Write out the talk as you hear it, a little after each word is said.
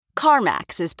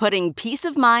CarMax is putting peace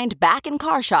of mind back in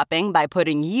car shopping by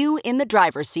putting you in the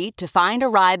driver's seat to find a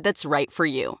ride that's right for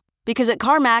you. Because at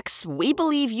CarMax, we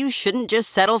believe you shouldn't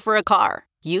just settle for a car.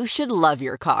 You should love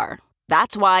your car.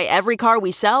 That's why every car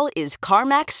we sell is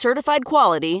CarMax certified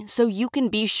quality, so you can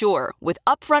be sure with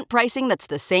upfront pricing that's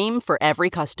the same for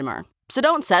every customer. So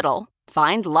don't settle.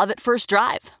 Find love at first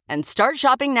drive and start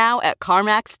shopping now at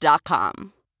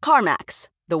CarMax.com. CarMax,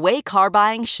 the way car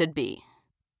buying should be.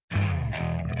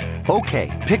 Okay,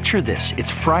 picture this.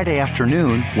 It's Friday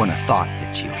afternoon when a thought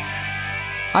hits you.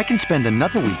 I can spend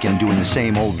another weekend doing the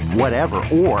same old whatever,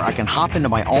 or I can hop into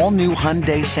my all-new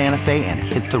Hyundai Santa Fe and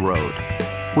hit the road.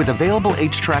 With available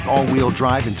H-Track all-wheel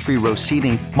drive and 3-row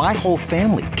seating, my whole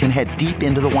family can head deep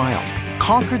into the wild.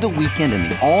 Conquer the weekend in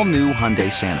the all-new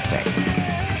Hyundai Santa Fe.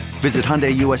 Visit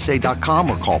HyundaiUSA.com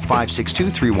or call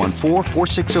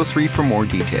 562-314-4603 for more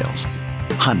details.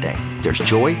 Hyundai, there's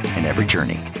joy in every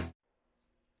journey.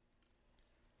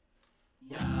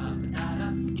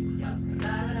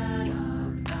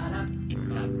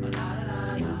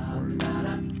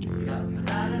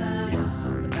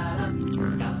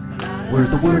 We're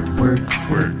the word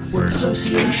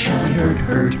association. We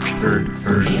heard.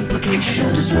 The implication.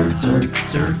 Dessert.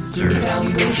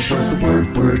 Evaluation. We're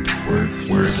the word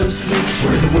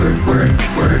association. We're the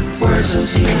word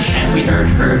association. We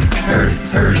heard.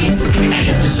 The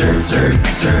implication. Dessert.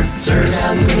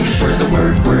 Evaluation. We're the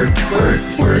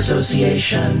word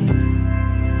association.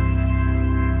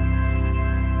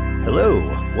 Hello,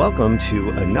 welcome to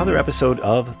another episode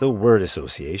of The Word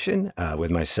Association with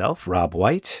myself, Rob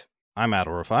White. I'm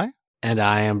Adel Rafai. And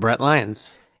I am Brett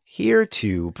Lyons. Here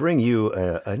to bring you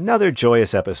another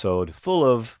joyous episode full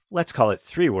of, let's call it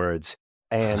 3 words,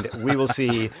 and we will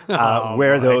see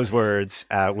where those words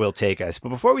will take us. But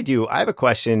before we do, I have a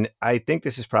question. I think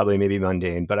this is probably maybe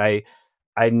mundane, but I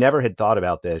never had thought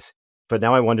about this. But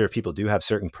now I wonder if people do have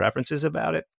certain preferences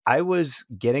about it. I was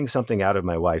getting something out of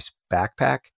my wife's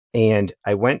backpack, and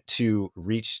I went to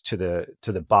reach to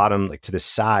the bottom, like to the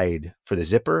side for the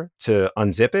zipper to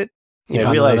unzip it. And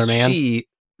I realized she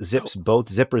zips both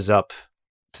zippers up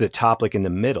to the top, like in the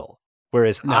middle.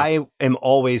 Whereas I am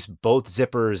always both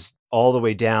zippers all the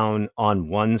way down on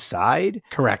one side.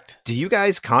 Correct. Do you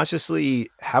guys consciously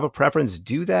have a preference to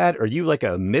do that? Are you like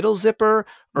a middle zipper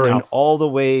or an all the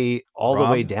way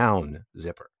down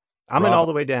zipper? I'm an all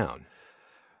the way down.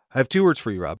 I have 2 words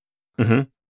for you, Rob. Mm-hmm.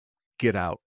 Get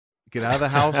out. Get out of the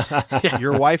house.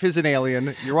 Your wife is an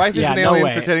alien. Your wife is an no alien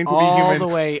way. pretending to all be human. The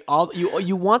way,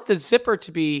 you want the zipper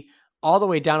to be all the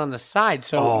way down on the side.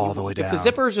 So all the way down. If the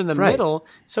zipper's in the middle,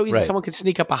 so easy someone could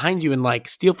sneak up behind you and like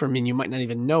steal from you, and you might not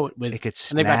even know it. They could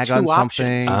snag on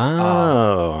something.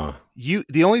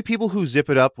 The only people who zip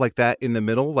it up like that in the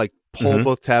middle, like pull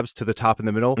both tabs to the top in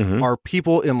the middle, are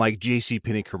people in like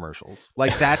JCPenney commercials.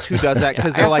 Like that's who does that,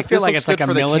 because they're like, feel this like looks it's like good a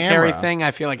for the military camera. thing.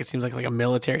 I feel like it seems like a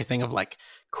military thing of like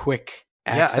quick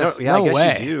access. I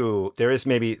guess you do. There is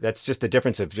maybe that's just the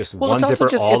difference of just one zipper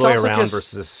all the way around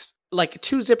versus like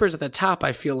 2 zippers at the top.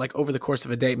 I feel like over the course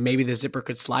of a day, maybe the zipper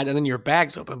could slide and then your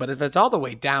bag's open. But if it's all the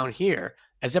way down here,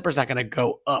 a zipper's not going to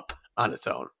go up on its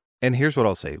own. And here's what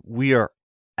I'll say. We are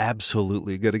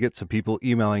absolutely going to get some people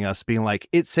emailing us being like,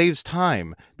 it saves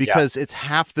time because it's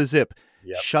half the zip.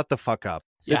 Yep. Shut the fuck up.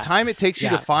 The time it takes you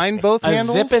to find both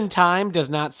handles. A zip in time does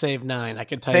not save 9. I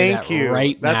can tell you that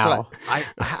right now.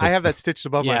 I have that stitched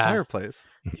above my fireplace.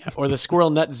 Yeah, or the squirrel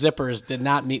nut zippers did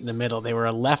not meet in the middle. They were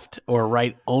a left or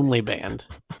right only band.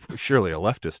 Surely a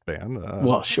leftist band.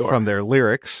 Well, sure. From their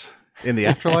lyrics. In the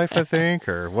Afterlife, I think,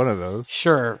 or one of those.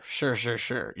 Sure.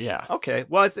 Yeah. Okay.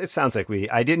 Well, it sounds like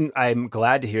I'm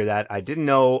glad to hear that. I didn't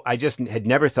know. I just had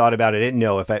never thought about it. I didn't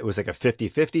know if it was like a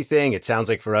 50-50 thing. It sounds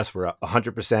like for us, we're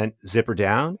 100% zipper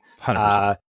down.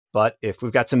 100%. But if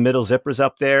we've got some middle zippers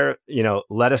up there,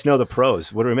 let us know the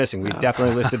pros. What are we missing? We've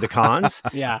definitely listed the cons.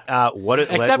 Yeah.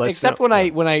 Except when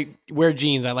I wear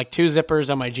jeans, I like 2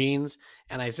 zippers on my jeans,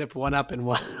 and I zip one up and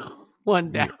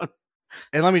one down.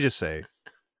 And let me just say,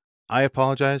 I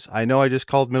apologize. I know I just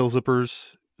called middle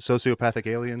zippers sociopathic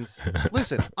aliens.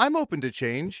 Listen, I'm open to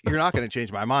change. You're not going to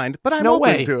change my mind, but I'm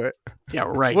open to it. Yeah,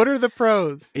 right. What are the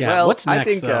pros? Yeah, well, what's next, I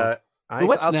think, though?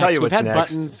 I'll tell you what's next.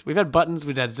 Buttons. We've had buttons.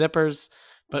 We've had zippers.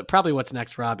 But probably what's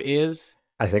next, Rob, is...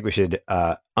 I think we should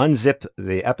unzip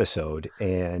the episode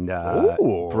and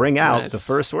bring out the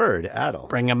first word, Adel.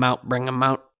 Bring them out.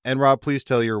 And Rob, please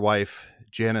tell your wife...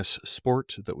 Janice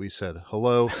Sport that we said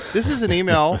hello. This is an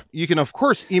email. You can, of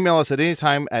course, email us at any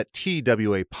time at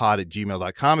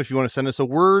twapod@gmail.com. If you want to send us a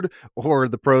word or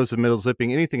the pros of middle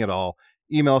zipping, anything at all,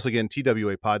 email us again,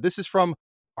 twapod. This is from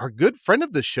our good friend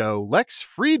of the show, Lex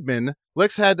Friedman.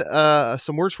 Lex had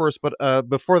some words for us, but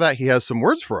before that, he has some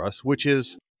words for us, which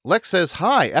is, Lex says,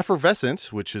 hi,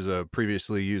 effervescent, which is a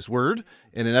previously used word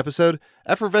in an episode.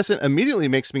 Effervescent immediately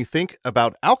makes me think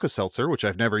about Alka-Seltzer, which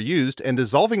I've never used, and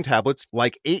dissolving tablets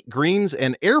like 8 Greens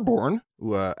and Airborne,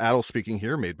 Adel speaking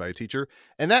here, made by a teacher.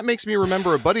 And that makes me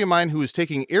remember a buddy of mine who was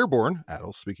taking Airborne,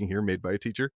 Adel speaking here, made by a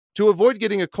teacher, to avoid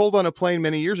getting a cold on a plane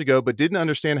many years ago, but didn't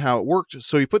understand how it worked.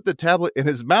 So he put the tablet in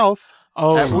his mouth.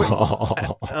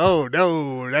 Oh,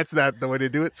 no, that's not the way to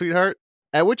do it, sweetheart.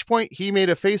 At which point he made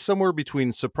a face somewhere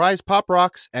between surprise pop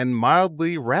rocks and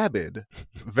mildly rabid.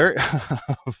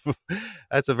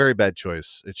 That's a very bad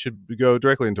choice. It should go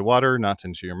directly into water, not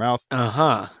into your mouth.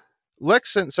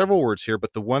 Lex sent several words here,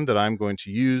 but the one that I'm going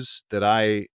to use, that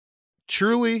I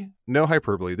truly, no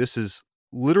hyperbole, this is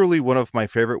literally one of my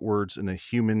favorite words in the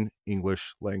human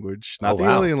English language, not the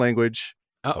alien language.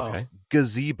 Okay.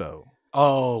 Gazebo.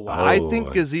 Oh, wow. I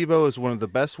think gazebo is one of the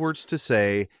best words to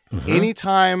say.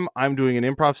 Anytime I'm doing an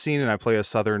improv scene and I play a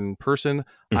Southern person,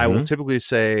 I will typically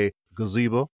say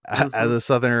gazebo. As a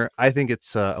Southerner, I think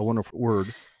it's a wonderful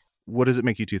word. What does it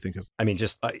make you two think of? I mean,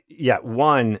 just,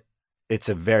 one, it's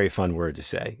a very fun word to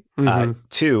say.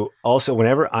 Two, also,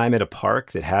 whenever I'm at a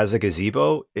park that has a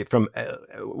gazebo,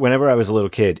 whenever I was a little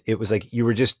kid, it was like you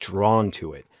were just drawn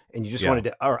to it. And you just wanted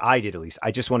to, or I did at least.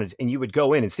 I just wanted to, and you would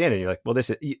go in and stand and you're like, well,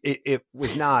 it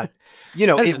was not,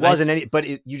 it wasn't any, but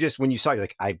you just, when you saw it, you're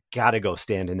like, I gotta go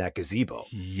stand in that gazebo.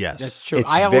 Yes. That's true. It's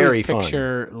I always very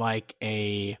picture like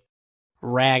a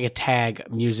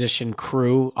ragtag musician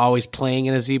crew always playing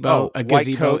in a gazebo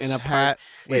in a park.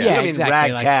 Wait, you don't mean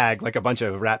ragtag, like a bunch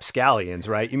of rapscallions,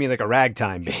 right? You mean like a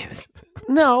ragtime band.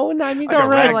 No, I mean, like a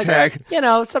ragtag.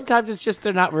 Sometimes it's just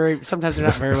they're not very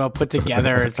well put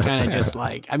together. It's kind of just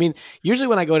like, I mean, usually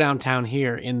when I go downtown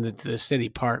here in the city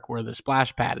park where the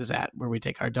splash pad is at, where we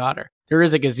take our daughter, there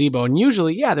is a gazebo. And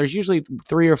usually, there's usually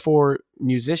 3 or 4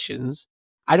 musicians.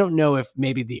 I don't know if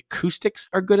maybe the acoustics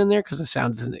are good in there because the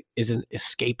sound isn't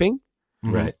escaping,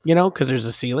 right? Because there's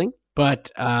a ceiling.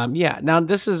 But now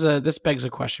this begs a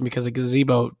question because a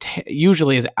gazebo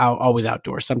usually is always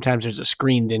outdoors. Sometimes there's a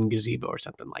screened-in gazebo or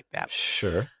something like that.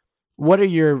 Sure. What are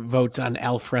your votes on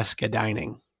al fresco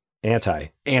dining? Anti.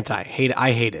 Hate it.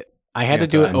 I hate it. I had to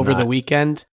do it over the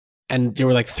weekend, and there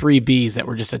were like 3 bees that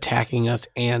were just attacking us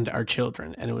and our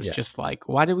children, and it was just like,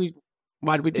 why do we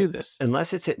do this?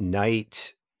 Unless it's at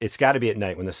night. It's got to be at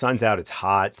night when the sun's out. It's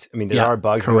hot. I mean, there are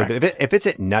bugs. Correct. But if it's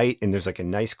at night and there's like a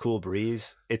nice cool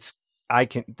breeze,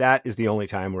 that is the only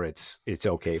time where it's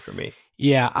okay for me.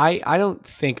 Yeah, I don't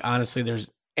think honestly there's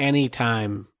any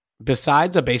time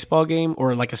besides a baseball game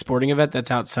or like a sporting event that's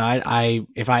outside.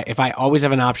 If I always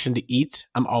have an option to eat,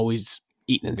 I'm always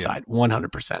eating inside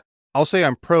 100%. I'll say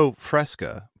I'm pro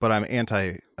fresca, but I'm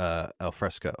anti al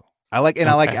fresco. I like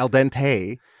al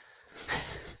dente.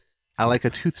 I like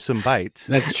a toothsome bite.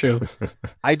 That's true.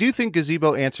 I do think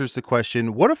gazebo answers the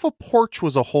question, what if a porch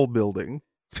was a whole building?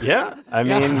 Yeah, I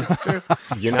mean,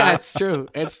 it's true.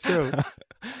 It's true.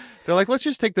 They're like, let's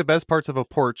just take the best parts of a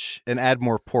porch and add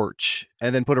more porch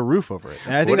and then put a roof over it.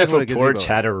 And I think that's what a porch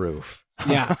had a roof.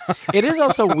 Yeah. It is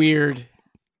also weird.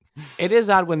 It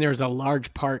is odd when there's a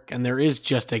large park and there is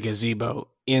just a gazebo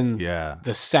in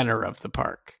the center of the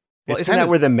park. Well, isn't that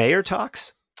where the mayor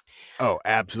talks? Oh,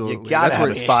 absolutely. You gotta have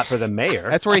a spot for the mayor.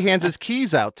 That's where he hands his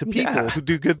keys out to people who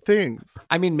do good things.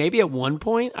 I mean, maybe at one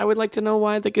point I would like to know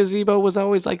why the gazebo was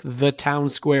always like the town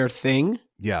square thing.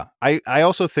 Yeah. I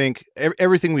also think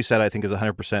everything we said, I think is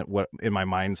 100% what in my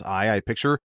mind's eye I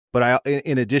picture. But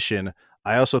in addition,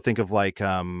 I also think of like,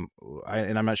 and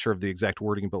I'm not sure of the exact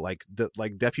wording, but like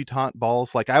debutante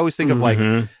balls. Like I always think of like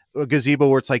a gazebo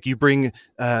where it's like you bring,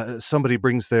 somebody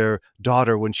brings their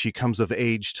daughter when she comes of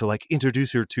age to like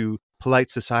introduce her to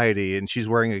polite society and she's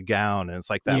wearing a gown and it's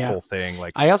like that whole thing.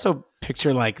 Like I also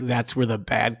picture like that's where the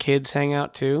bad kids hang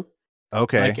out too.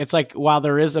 Okay. Like it's like while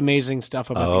there is amazing stuff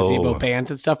about the gazebo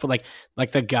bands and stuff, but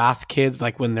like the goth kids,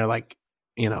 like when they're like,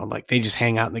 like they just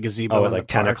hang out in the gazebo at like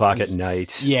 10 o'clock at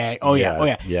night. Yeah.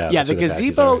 Yeah. The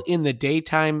gazebo in the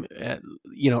daytime,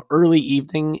 early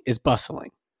evening is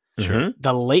bustling. Sure.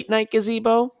 The late night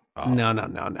gazebo.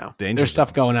 No. There's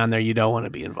stuff going on there you don't want to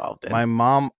be involved in. My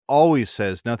mom always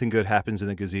says nothing good happens in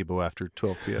a gazebo after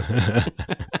 12 p.m.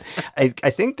 I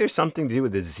think there's something to do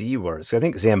with the Z words. I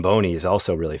think Zamboni is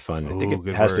also really fun. I think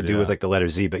it has to do with like the letter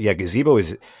Z. But yeah, gazebo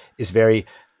is very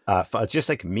fun. Just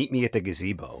like meet me at the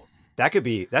gazebo.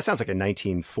 That sounds like a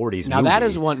 1940s now movie. That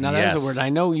is one. Now that is a word. I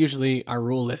know usually our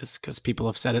rule is, because people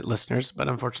have said it, listeners, but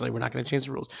unfortunately we're not going to change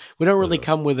the rules. We don't really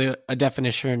come with a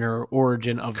definition or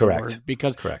origin of the word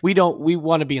because we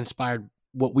want to be inspired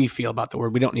what we feel about the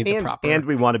word. We don't need the proper. And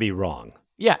we want to be wrong.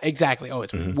 Yeah, exactly. Oh,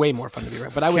 it's way more fun to be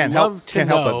right. But I would Can't love to can't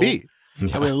know. help but be.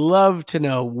 I would love to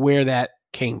know where that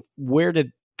came. Where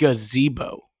did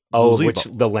gazebo? Oh, Gazebo. which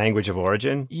the language of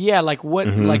origin? Yeah, like what?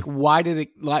 Like why did it?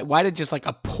 Like why did just like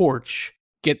a porch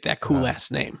get that cool ass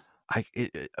name?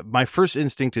 My first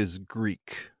instinct is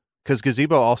Greek. Because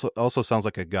gazebo also sounds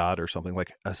like a god or something,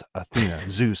 like Athena,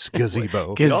 Zeus,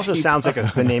 gazebo. It also sounds like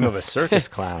the name of a circus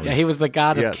clown. Yeah, he was the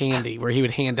god of candy, where he would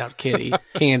hand out candy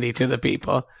to the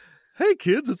people. Hey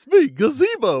kids, it's me,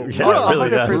 Gazebo. Yeah, it really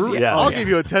does. Yeah. I'll give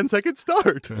you a 10-second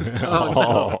start.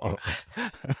 Oh,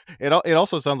 no. It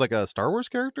also sounds like a Star Wars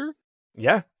character.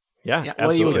 Yeah.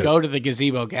 Well, you would go to the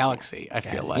Gazebo Galaxy. I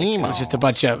feel like it was just a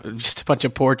bunch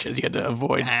of porches you had to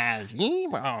avoid.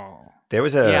 Gazebo. There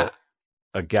was a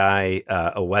guy,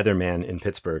 a weatherman in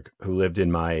Pittsburgh who lived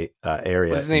in my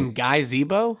area. What's his name? Guy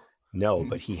Zebo? No,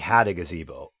 but he had a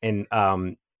gazebo, and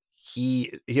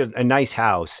he had a nice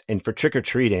house. And for trick or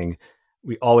treating,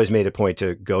 we always made a point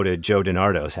to go to Joe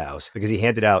DiNardo's house because he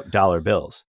handed out dollar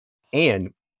bills,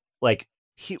 and like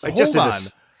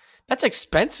that's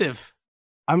expensive.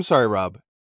 I'm sorry, Rob.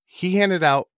 He handed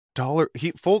out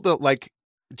He folded like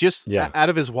just out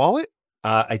of his wallet.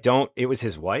 It was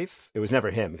his wife. It was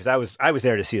never him because I was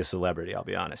there to see a celebrity, I'll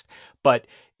be honest. But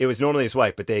it was normally his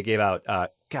wife, but they gave out,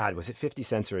 was it 50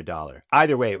 cents or $1?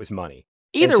 Either way, it was money.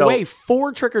 Either way,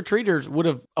 4 trick-or-treaters would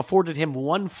have afforded him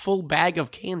 1 full bag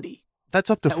of candy. That's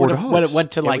up to $4. When it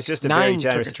went to It like was just a 9 very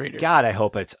generous. trick-or-treaters. God, I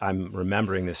hope I'm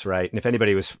remembering this right. And if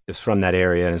anybody is from that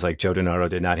area and is like, Joe DiNardo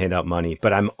did not hand out money,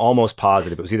 but I'm almost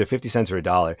positive it was either 50 cents or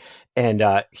 $1. And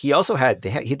he also had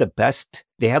the best.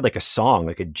 They had like a song,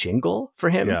 like a jingle for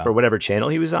him for whatever channel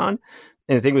he was on.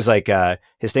 And the thing was like,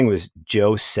 his thing was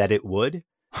Joe said it would.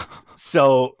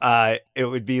 So it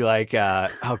would be like,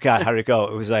 oh God, how did it go?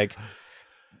 It was like,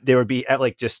 there would be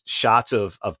like just shots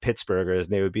of Pittsburghers,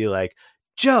 and they would be like,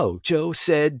 Joe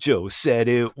said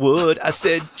it would. I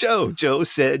said, Joe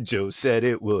said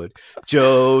it would.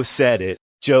 Joe said it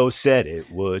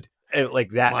would. And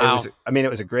like that. Wow. It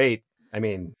was a great,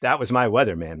 that was my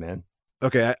weatherman, man.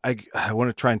 Okay. I want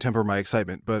to try and temper my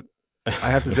excitement, but I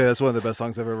have to say that's one of the best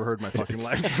songs I've ever heard in my fucking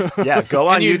life. Yeah. Go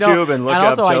on YouTube and look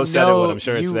up Joe said it would. I'm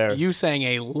sure it's there. You sang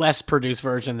a less produced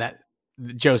version that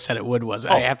Joe said it would was.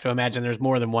 I have to imagine there's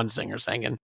more than one singer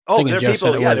singing. Oh, there are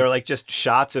people. Yeah, they're like just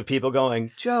shots of people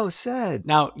going, Joe said.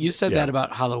 Now you said that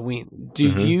about Halloween.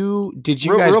 Did you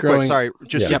real, guys real growing? Quick, sorry,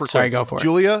 just super quick. Sorry, go for it,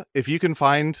 Julia. If you can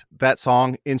find that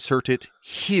song, insert it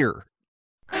here.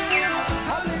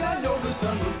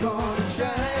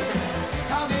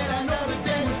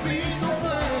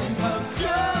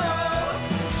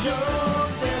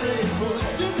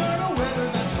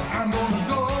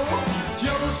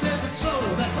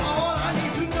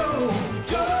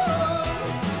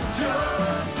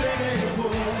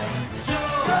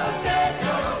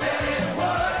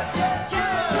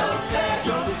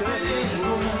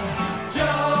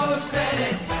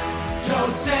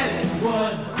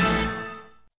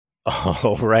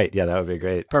 Oh, right. Yeah, that would be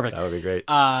great. Perfect. That would be great.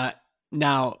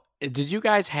 Now, did you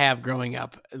guys have growing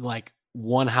up like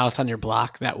one house on your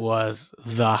block that was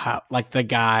the house, like the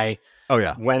guy? Oh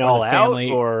yeah, went all out,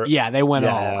 or they went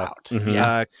all out. Mm-hmm.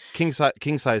 Yeah, king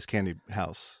size candy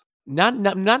house. Not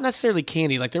necessarily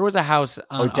candy. Like there was a house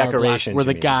on decorations where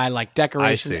the guy like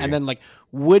decorations and then like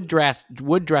would dress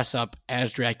up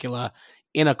as Dracula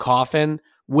in a coffin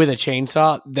with a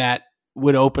chainsaw that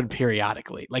would open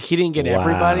periodically. Like he didn't get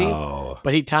everybody,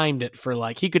 but he timed it for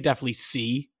like he could definitely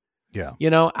see,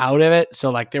 out of it. So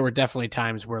like there were definitely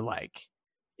times where like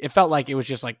it felt like it was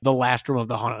just like the last room of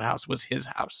the haunted house was his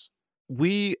house.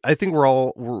 I think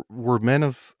we're men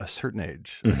of a certain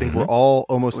age. Mm-hmm. I think we're all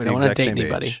almost the exact same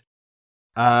age.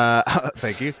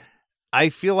 Thank you. I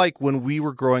feel like when we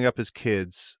were growing up as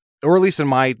kids, or at least in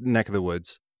my neck of the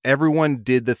woods, everyone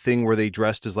did the thing where they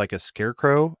dressed as like a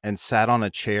scarecrow and sat on a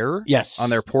chair on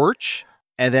their porch.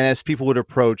 And then as people would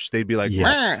approach, they'd be like,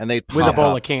 and they'd pop with a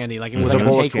bowl up. of candy. Like it was like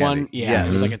a take one. Yeah, it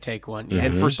was like a take one. Yeah.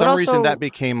 And for some reason, that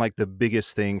became like the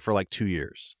biggest thing for like 2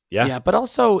 years. Yeah. Yeah. But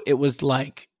also it was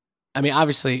like,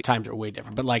 obviously times are way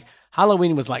different, but like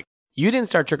Halloween was like, you didn't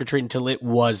start trick-or-treating until it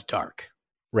was dark.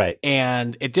 Right.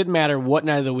 And it didn't matter what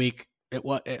night of the week it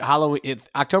was. Halloween.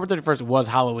 October 31st was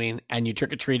Halloween, and you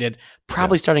trick-or-treated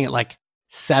probably starting at like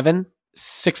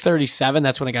 6:37.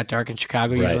 That's when it got dark in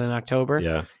Chicago, usually in October.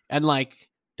 Yeah. And like,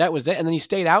 that was it. And then you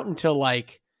stayed out until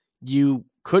like you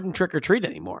couldn't trick-or-treat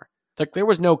anymore. Like there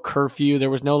was no curfew. There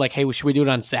was no like, hey, should we do it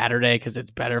on Saturday because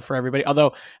it's better for everybody?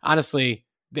 Although honestly,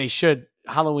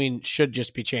 Halloween should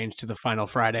just be changed to the final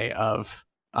Friday of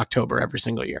October every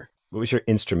single year. What was your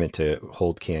instrument to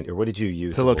hold candy, or what did you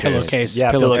use? Pillowcase.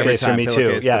 Yeah, pillowcase for me too.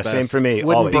 Pillowcase, Yeah, same for me.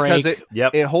 Wouldn't Always. break.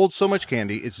 Because it holds so much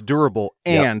candy, it's durable,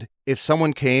 and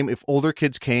if older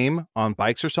kids came on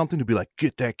bikes or something to be like,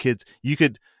 get that kids, you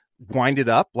could wind it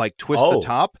up, like twist the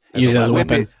top, use it as a whip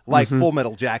weapon. it like Full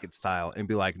Metal Jacket style, and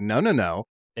be like, no.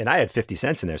 And I had 50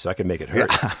 cents in there, so I could make it hurt.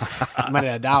 You might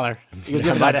have had $1. He was I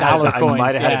giving might out have dollar had- I coins.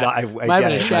 might have had a yeah. dollar. Might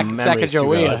have been a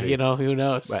Sacagawea, you know, who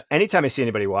knows? But anytime I see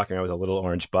anybody walking around with a little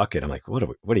orange bucket, I'm like, what are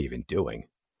you even doing?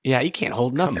 Yeah, you can't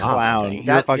hold nothing. Come on.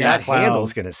 That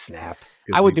handle's going to snap.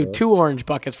 I would do 2 orange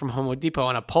buckets from Home Depot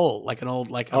on a pole, like an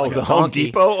old, like a the donkey. Home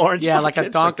Depot orange yeah, buckets? like a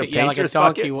donkey. Like the yeah, like a painter's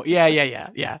donkey. bucket?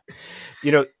 Yeah.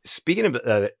 You know, speaking of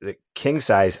the king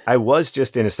size, I was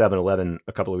just in a 7-Eleven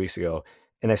a couple of weeks ago,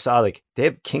 and I saw like they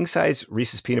have king size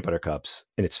Reese's peanut butter cups,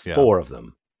 and it's 4 of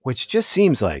them, which just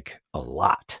seems like a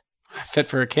lot. Fit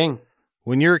for a king.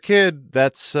 When you're a kid,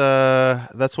 that's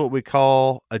what we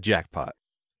call a jackpot.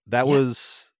 That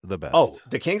was the best. Oh,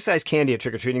 the king size candy at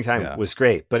trick-or-treating time was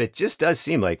great, but it just does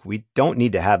seem like we don't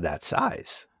need to have that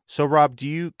size. So Rob,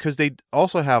 because they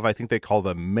also have, I think they call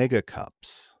them mega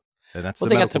cups. And that's they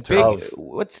got the big,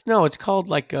 it's called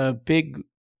like a big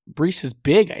Reese's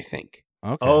Big, I think.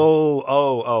 Okay.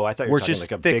 Oh! I thought you were talking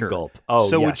like a thicker. big gulp. Oh,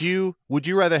 so yes. would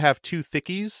you rather have 2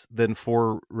 thickies than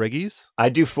 4 reggies? I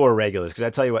do 4 regulars because I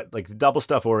tell you what, like the double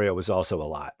stuffed Oreo was also a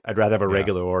lot. I'd rather have a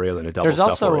regular Oreo than a double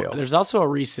stuffed Oreo. There's also a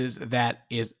Reese's that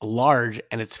is large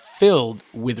and it's filled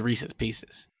with Reese's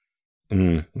Pieces.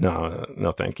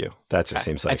 No, thank you. That just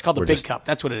seems like it's called the Big Cup.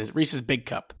 That's what it is. Reese's Big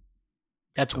Cup.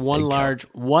 That's one large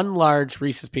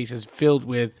Reese's Pieces filled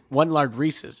with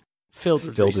Reese's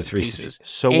Pieces.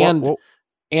 So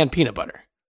and peanut butter.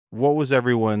 What was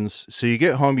everyone's? So you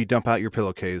get home, you dump out your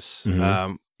pillowcase,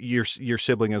 your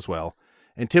sibling as well,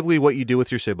 and typically what you do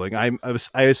with your sibling, I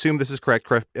assume this is correct.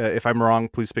 If I'm wrong,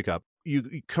 please speak up.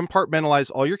 You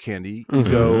compartmentalize all your candy. You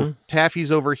go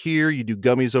taffies over here, you do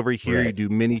gummies over here, you do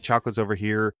mini chocolates over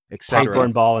here, etc.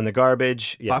 Popcorn ball in the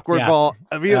garbage. Yeah. Popcorn ball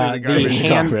immediately in the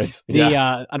garbage.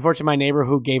 Unfortunately, my neighbor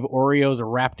who gave Oreos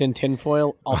wrapped in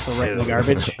tinfoil also right in the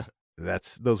garbage.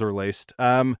 Those are laced.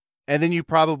 And then you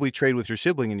probably trade with your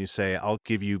sibling and you say, I'll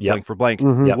give you blank for blank.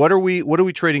 Yep. What are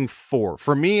we trading for?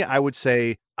 For me, I would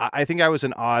say, I think I was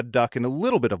an odd duck in a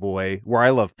little bit of a way where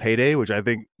I love Payday, which I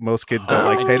think most kids don't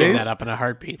like I'd Paydays. give that up in a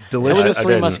heartbeat. Delicious. There was a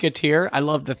Three Musketeer. I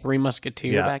loved the Three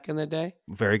Musketeer back in the day.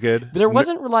 Very good. But there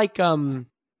wasn't like,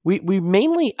 we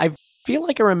mainly, I feel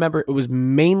like I remember it was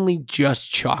mainly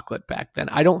just chocolate back then.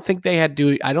 I don't think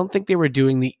they were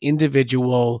doing the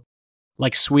individual,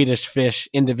 like Swedish Fish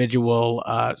individual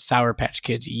Sour Patch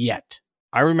Kids yet.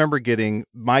 I remember getting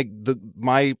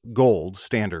my gold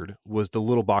standard was the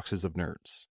little boxes of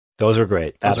Nerds. Those are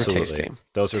great. Those Absolutely. are tasty.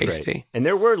 Those are tasty. Great. And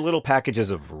there were little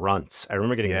packages of Runts. I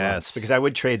remember getting Runts because I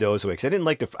would trade those away. Because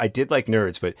I did like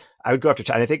Nerds, but I would go after.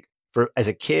 And I think as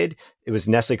a kid, it was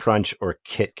Nestle Crunch or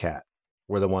Kit Kat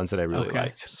were the ones that I really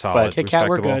liked. Solid, but Kit Kat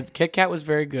were good. Kit Kat was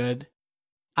very good.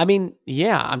 I mean,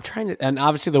 yeah, I'm trying to, and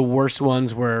obviously the worst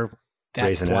ones were that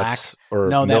Raisinets black,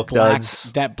 or Milk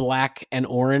Duds. that black and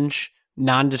orange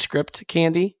nondescript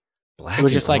candy. Black it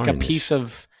was just like orange. a piece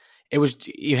of. It was.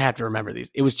 You have to remember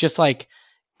these. It was just like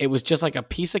a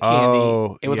piece of candy.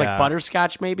 Oh, it was like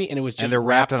butterscotch maybe, and it was just and they're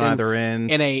wrapped on either end.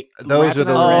 Those are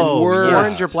the worst.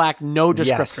 Orange or black, no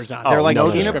descriptors on. They're like no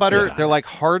peanut butter. They're like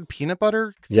hard peanut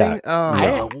butter thing. Yeah.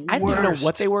 I didn't even know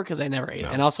what they were because I never ate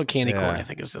it. And also candy corn, I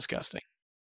think is disgusting.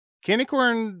 Candy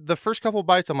corn, the first couple of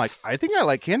bites, I'm like, I think I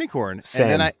like candy corn.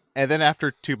 Same. And then after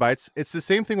 2 bites, it's the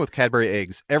same thing with Cadbury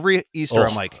eggs. Every Easter,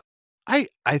 I'm like, I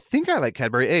think I like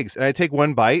Cadbury eggs. And I take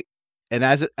 1 bite, and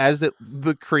as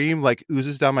the cream like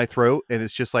oozes down my throat, and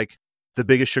it's just like the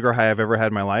biggest sugar high I've ever had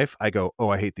in my life, I go, oh,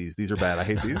 I hate these. These are bad. I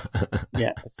hate these.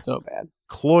 Yeah, it's so bad.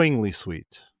 Cloyingly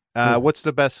sweet. What's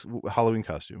the best Halloween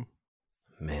costume?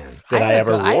 Man, I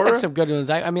ever wore? I had some good ones.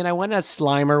 I mean, I went as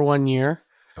Slimer one year.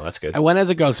 Oh, that's good. I went as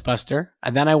a Ghostbuster,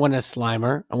 and then I went as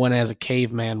Slimer. I went as a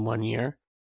caveman one year.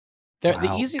 Wow.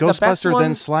 Ghostbuster,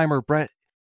 then Slimer. Brett,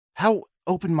 how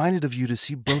open-minded of you to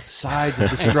see both sides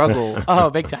of the struggle. Oh,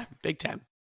 big time, big time.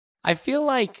 I feel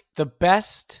like the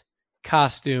best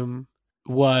costume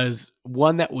was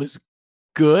one that was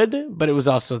good, but it was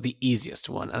also the easiest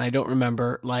one. And I don't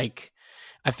remember, like,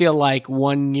 I feel like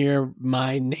one year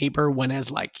my neighbor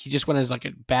he just went as like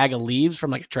a bag of leaves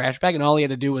from like a trash bag, and all he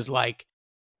had to do was like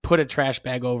put a trash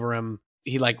bag over him.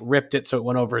 He like ripped it so it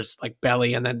went over his like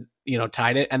belly, and then,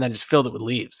 tied it, and then just filled it with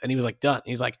leaves. And he was like, done.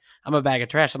 He's like, I'm a bag of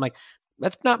trash. I'm like,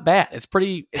 that's not bad. It's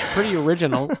pretty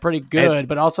original, pretty good,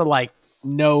 but also like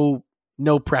no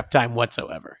prep time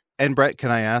whatsoever. And Brett, can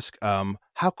I ask,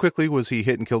 how How quickly was he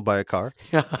hit and killed by a car?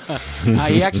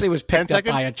 He actually was picked up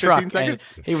by a truck. 15 seconds?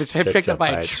 He was picked up by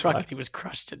a truck and he was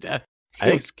crushed to death.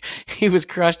 He was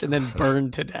crushed and then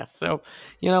burned to death. So,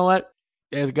 you know what?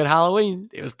 It was a good Halloween.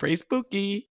 It was pretty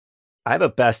spooky. I have a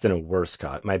best and a worst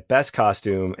costume. My best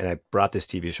costume, and I brought this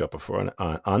TV show up before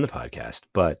on the podcast,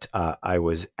 but I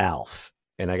was Alf.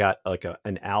 And I got like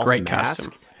an Alf Great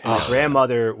mask. costume. My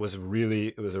grandmother was a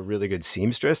really good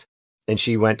seamstress. And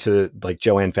she went to like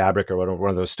Joanne Fabric or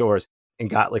one of those stores and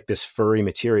got like this furry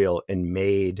material and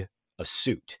made a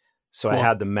suit. So I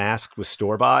had the mask was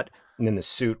store-bought, and then the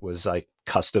suit was like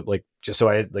custom, like just so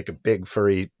I had like a big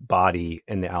furry body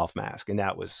and the Alf mask. And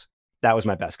that was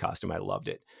my best costume. I loved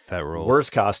it. That rules.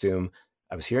 Worst costume.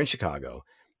 I was here in Chicago.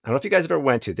 I don't know if you guys ever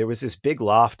went to. There was this big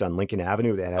loft on Lincoln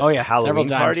Avenue that had a Halloween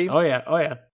party. Oh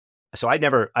yeah. So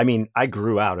I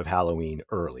grew out of Halloween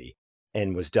early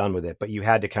and was done with it, but you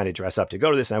had to kind of dress up to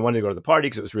go to this. And I wanted to go to the party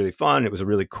because it was really fun. It was a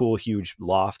really cool, huge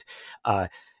loft. And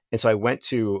so I went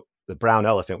to the Brown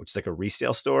Elephant, which is like a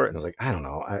resale store. And I was like, I don't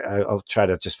know, I'll try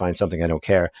to just find something I don't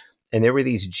care. And there were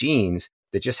these jeans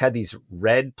that just had these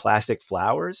red plastic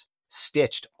flowers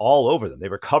stitched all over them. They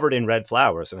were covered in red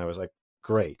flowers. And I was like,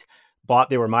 great.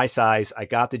 They were my size. I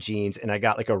got the jeans and I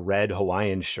got like a red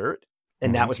Hawaiian shirt.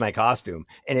 And that was my costume.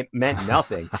 And it meant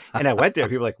nothing. And I went there.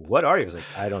 People were like, what are you? I was like,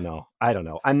 I don't know.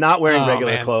 I'm not wearing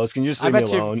regular clothes. Can you just leave me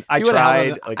alone? I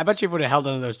tried. I bet you if we would have held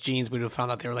onto those jeans, we would have found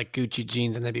out they were like Gucci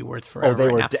jeans and they'd be worth forever. Oh,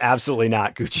 they were absolutely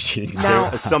not Gucci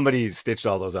jeans. Somebody stitched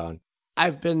all those on.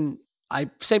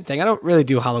 Same thing. I don't really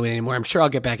do Halloween anymore. I'm sure I'll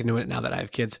get back into it now that I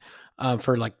have kids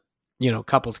for like,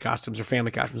 couples costumes or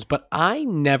family costumes. But I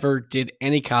never did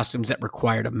any costumes that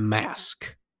required a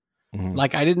mask. Mm-hmm.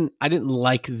 Like I didn't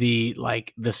like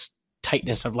this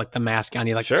tightness of like the mask on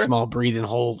you, like the small breathing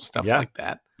hole stuff like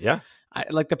that. Yeah. I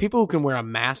like the people who can wear a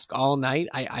mask all night.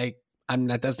 I'm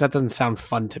not, that doesn't sound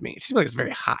fun to me. It seems like it's very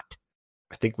hot.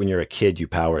 I think when you're a kid, you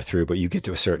power through, but you get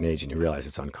to a certain age and you realize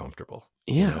it's uncomfortable.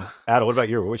 Yeah. Adam, what about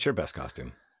you? What's your best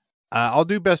costume? I'll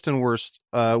do best and worst.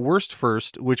 Worst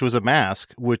first, which was a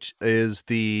mask, which is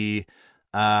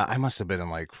I must have been in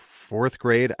like 4th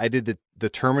grade. I did the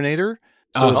Terminator.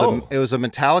 So it was a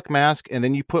metallic mask, and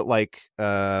then you put like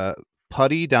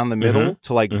putty down the middle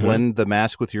to like blend the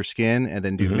mask with your skin and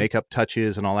then do makeup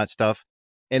touches and all that stuff.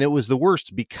 And it was the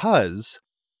worst because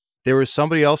there was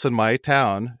somebody else in my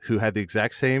town who had the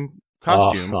exact same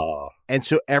costume. And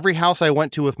so every house I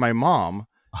went to with my mom,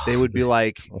 they would be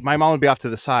like, my mom would be off to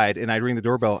the side and I'd ring the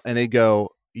doorbell and they'd go,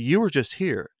 you were just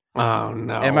here. Oh,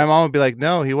 no. And my mom would be like,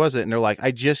 no, he wasn't. And they're like,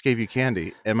 I just gave you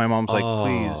candy. And my mom's like,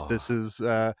 please, this is...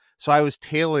 So I was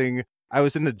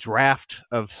in the draft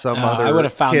of some other I would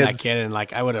have found kids. that kid and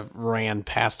like I would have ran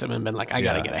past him and been like, I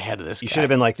got to get ahead of this guy. You should have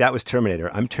been like, that was Terminator.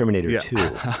 I'm Terminator 2.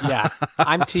 Yeah,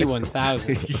 I'm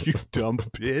T-1000. You dumb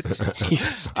bitch. You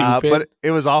stupid. But it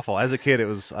was awful. As a kid, it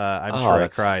was, I'm sure I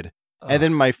cried. And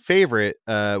then my favorite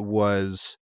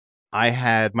was...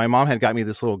 my mom had got me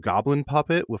this little goblin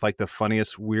puppet with like the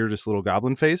funniest, weirdest little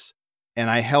goblin face. And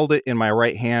I held it in my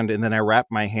right hand and then I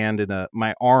wrapped my hand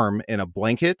my arm in a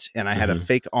blanket and I had a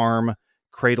fake arm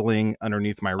cradling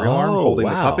underneath my real arm holding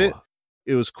the puppet.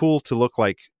 It was cool to look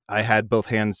like I had both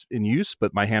hands in use,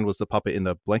 but my hand was the puppet in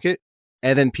the blanket.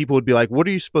 And then people would be like, what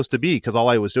are you supposed to be? Because all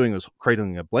I was doing was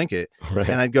cradling a blanket. Right.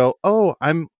 And I'd go, oh,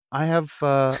 I'm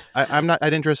not, I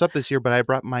didn't dress up this year, but I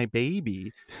brought my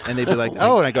baby. And they'd be like,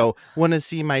 oh, and I go, want to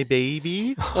see my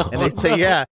baby? And they'd say,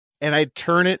 yeah. And I'd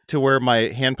turn it to where my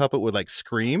hand puppet would like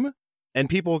scream and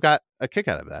people got a kick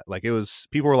out of that. Like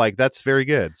people were like, that's very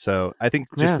good. So I think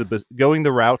just going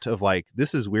the route of like,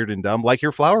 this is weird and dumb, like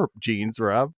your flower jeans,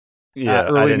 Rob. Yeah.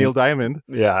 Early Neil Diamond.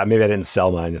 Yeah. Maybe I didn't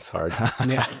sell mine. It's hard.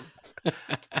 Yeah.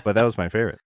 But that was my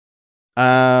favorite.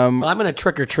 Well, I'm going to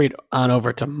trick or treat on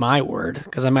over to my word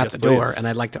because I'm at the door and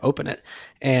I'd like to open it.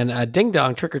 And ding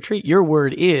dong, trick or treat. Your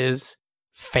word is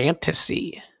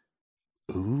fantasy.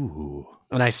 Ooh.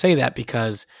 And I say that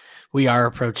because we are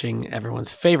approaching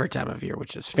everyone's favorite time of year,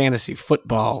 which is fantasy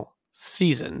football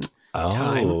season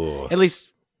time. At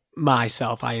least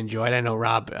myself, I enjoy it. I know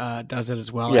Rob does it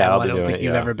as well. Yeah, I don't think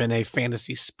you've ever been a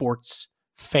fantasy sports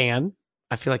fan.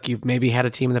 I feel like you've maybe had a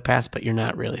team in the past, but you're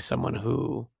not really someone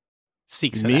who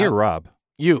seeks me it out. Or Rob?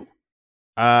 You.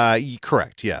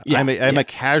 Correct. Yeah. I'm a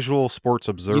casual sports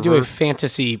observer. You do a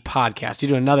fantasy podcast. You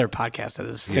do another podcast that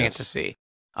is fantasy.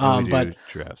 But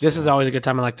drafts, this is always a good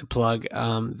time. I like to plug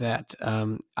that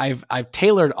I've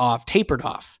tapered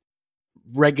off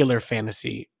regular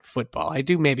fantasy football. I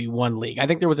do maybe one league. I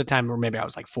think there was a time where maybe I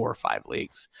was like 4 or 5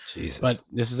 leagues. Jesus. But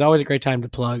this is always a great time to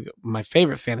plug my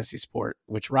favorite fantasy sport,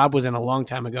 which Rob was in a long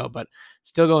time ago, but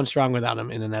still going strong without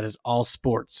him. And then that is All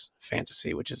Sports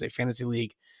Fantasy, which is a fantasy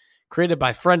league created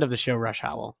by friend of the show, Rush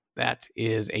Howell. That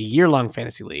is a year-long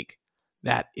fantasy league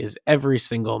that is every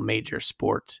single major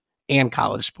sport and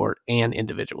college sport and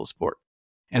individual sport.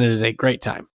 And it is a great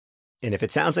time. And if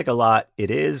it sounds like a lot, it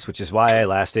is, which is why I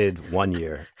lasted 1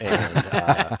 year, and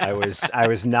I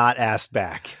was not asked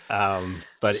back.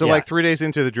 But so, like 3 days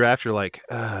into the draft, you're like,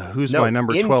 "Who's my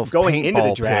number 12 going into the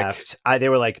pick? draft?" They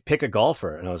were like, "Pick a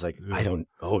golfer," and I was like, "I don't.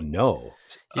 Oh no,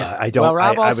 Yeah, I don't." Well,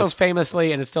 Rob I also was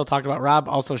famously, and it's still talked about. Rob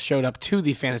also showed up to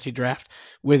the fantasy draft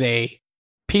with a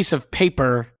piece of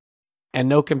paper and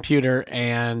no computer,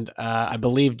 and I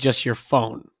believe just your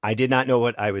phone. I did not know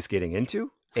what I was getting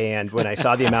into. And when I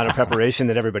saw the amount of preparation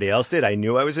that everybody else did, I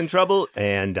knew I was in trouble,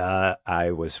 and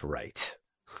I was right.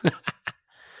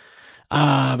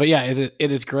 But yeah,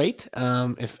 it is great.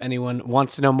 If anyone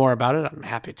wants to know more about it, I'm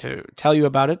happy to tell you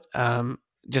about it.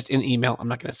 Just in email. I'm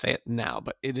not going to say it now,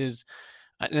 but it is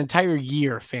an entire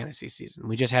year fantasy season.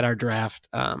 We just had our draft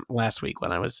last week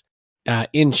when I was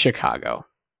in Chicago.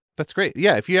 That's great.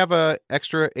 Yeah, if you have a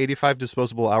extra 85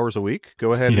 disposable hours a week,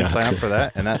 go ahead and sign up for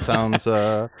that. And that sounds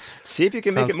see if you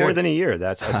can make it more than a year.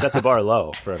 I set the bar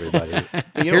low for everybody. But,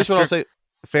 here's what I'll say.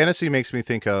 Fantasy makes me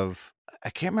think of,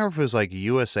 I can't remember if it was like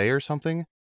USA or something,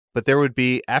 but there would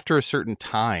be after a certain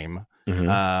time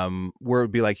where it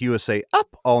would be like USA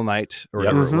up all night or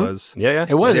whatever it was. Yeah.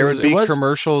 It was. There would be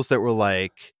commercials that were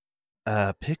like,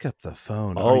 pick up the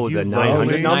phone. Oh, the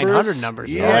 900 numbers? 900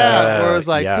 numbers. Yeah. Where it was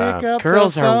like, pick up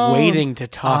Girls the phone. are waiting to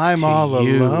talk I'm to all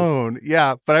you. alone.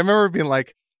 Yeah. But I remember being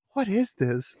like, what is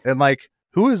this? And like,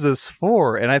 who is this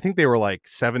for? And I think they were like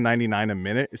 $7.99 a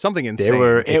minute. Something insane. They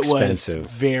were It expensive. was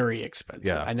very expensive.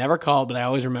 Yeah. I never called, but I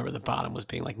always remember the bottom was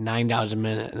being like $9 a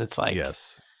minute. And it's like,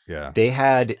 yes. Yeah. They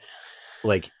had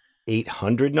like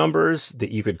 800 numbers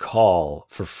that you could call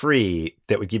for free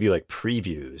that would give you like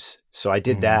previews. So I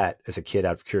did that as a kid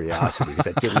out of curiosity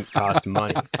because that didn't cost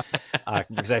money.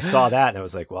 Because I saw that and I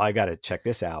was like, well, I got to check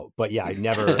this out. But yeah, I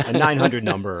never, a 900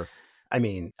 number. I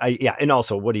mean, and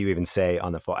also, what do you even say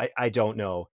on the phone? I don't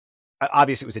know.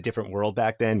 Obviously, it was a different world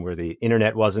back then where the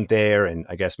internet wasn't there. And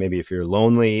I guess maybe if you're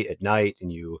lonely at night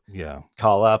and you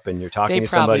call up and you're talking to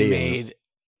somebody. Made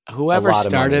whoever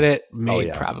started it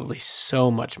made probably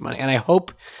so much money. And I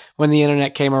hope when the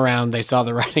internet came around, they saw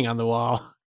the writing on the wall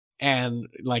and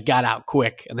like got out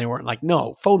quick. And they weren't like,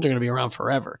 no, phones are going to be around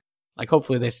forever. Like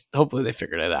hopefully they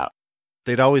figured it out.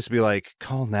 They'd always be like,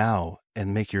 call now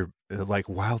and make your like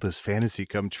wildest fantasy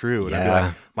come true. And I'd be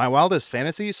like, my wildest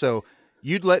fantasy? So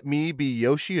you'd let me be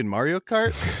Yoshi in Mario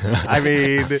Kart? I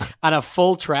mean, on a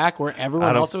full track where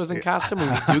everyone also is in costume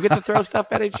and we do get to throw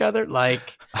stuff at each other,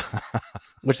 like,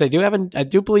 which they do have. I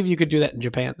do believe you could do that in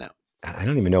Japan now. I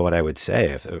don't even know what I would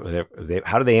say.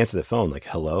 How do they answer the phone? Like,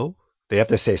 hello? They have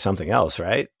to say something else,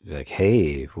 right? Like,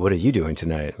 hey, what are you doing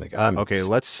tonight? Like, I'm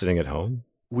sitting at home.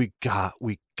 We got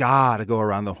to go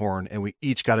around the horn and we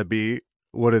each got to be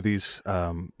one of these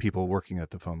people working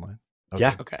at the phone line. Okay.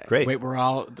 Yeah. Okay. Great. Wait, we're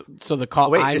all. So the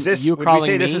call. Wait, is this? Would we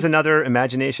say this is another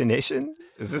Imagination Nation?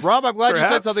 Is this Rob? I'm glad you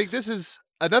said something. This is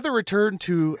another return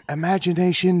to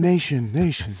Imagination Nation.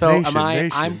 So nation, am I?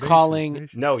 nation, I'm nation, calling.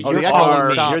 Nation. No, you're the the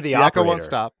operator. echo won't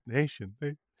stop. Nation.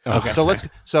 Okay. So let's.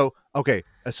 So okay.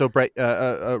 So Brett,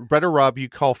 Brett or Rob, you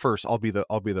call first. I'll be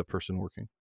the person working.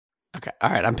 Okay. All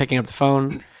right. I'm picking up the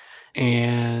phone.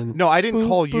 And no, I didn't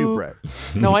call boop. you, Brett.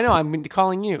 No, I know. I'm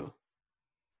calling you.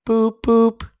 Boop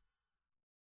boop.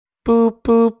 Boop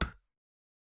boop.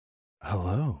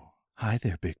 Hello. Hi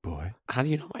there, big boy. How do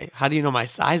you know my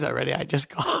size already? I just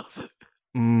called.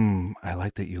 I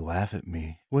like that you laugh at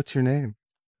me. What's your name?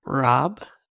 Rob.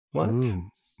 What?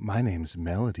 My name's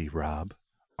Melody, Rob.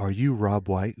 Are you Rob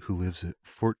White who lives at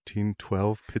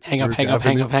 1412 Pittsburgh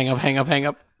Avenue? Hang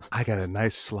up. I got a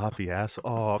nice sloppy ass.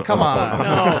 Oh, come on.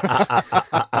 No.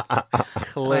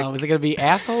 Click. Is it going to be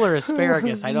asshole or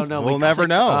asparagus? I don't know. We'll never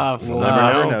know. We'll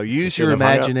never know. Use your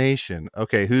imagination.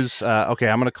 Okay, okay,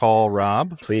 I'm going to call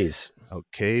Rob. Please.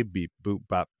 Okay, beep, boop,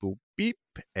 bop, boop, beep.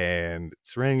 And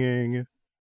it's ringing.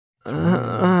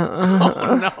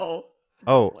 Oh, no.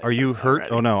 Oh, are you hurt?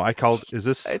 Already. Oh, no. I called. Is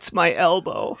this? It's my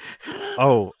elbow.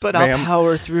 Oh, but ma'am. I'll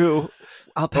power through.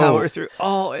 Oh,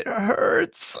 it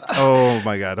hurts. Oh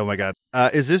my god.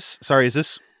 Is this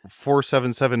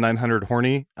 477-900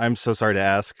 horny? I'm so sorry to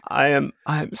ask. I'm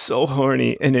so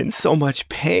horny and in so much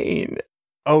pain.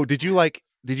 Oh, did you like,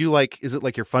 is it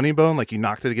like your funny bone? Like you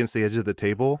knocked it against the edge of the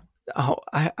table? Oh,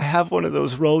 I have one of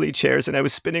those rolly chairs, and I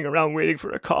was spinning around waiting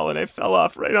for a call, and I fell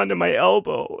off right onto my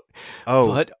elbow.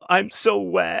 Oh, but I'm so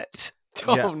wet.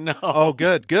 Oh no. Oh,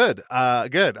 good. Good.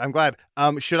 I'm glad.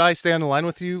 Should I stay on the line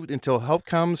with you until help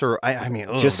comes, or I mean,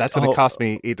 that's going to cost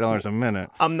me $8 a minute.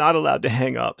 I'm not allowed to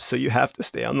hang up, so you have to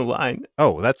stay on the line.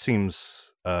 Oh, that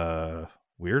seems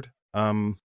weird.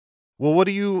 Well, what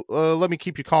do you? Let me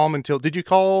keep you calm until. Did you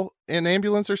call an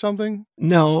ambulance or something?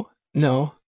 No.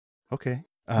 Okay.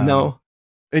 No.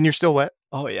 And you're still wet?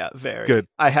 Oh, yeah, very. Good.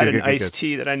 I had Good, an good, iced good.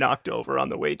 tea that I knocked over on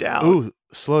the way down. Ooh,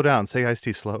 slow down. Say iced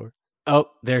tea slower.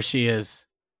 Oh, there she is.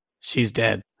 She's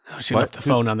dead. Oh, she What? left the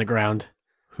phone on the ground.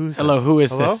 Who's Hello, that? who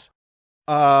is Hello? this?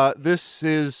 This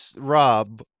is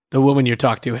Rob. The woman you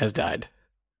talked to has died.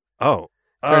 Oh.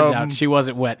 Turns out she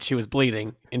wasn't wet. She was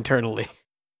bleeding internally.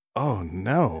 Oh,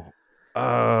 no.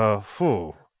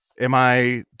 Do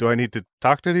I need to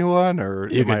talk to anyone, or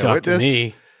You am I can a talk to witness?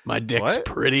 me. My dick's What?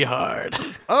 pretty hard.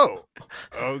 Oh,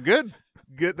 good.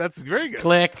 That's very good.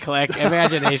 Click.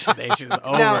 Imagination Nation's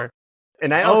over. Now-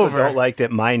 And I also Over. don't like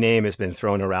that my name has been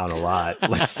thrown around a lot.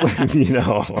 Let's,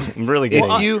 I'm really getting.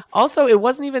 Well, Also, it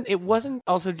wasn't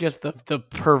also just the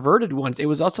perverted ones. It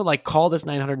was also like, call this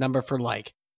 900 number for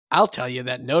like, I'll tell you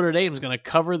that Notre Dame's going to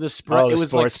cover the spread. the It was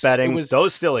sports like, betting. It was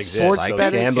Those still exist. sports Those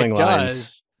betting, gambling it lines.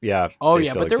 does. Yeah. Oh they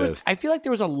yeah, still but there exist. I feel like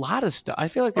there was a lot of stuff. I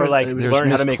feel like there Or was like there's learn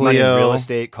how Miss to make money in Cleo. real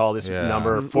estate. Call this Yeah.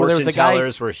 number. Well, there Fortune was a guy-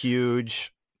 tellers were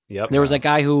huge. Yep. There was a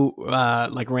guy who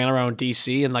like ran around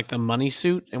DC in like the money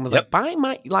suit and was Yep. like, buy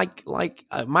my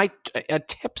my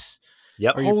tips.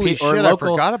 Yep. Or your Holy or shit, local-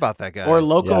 I forgot about that guy. Or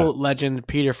local Yeah. legend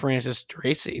Peter Francis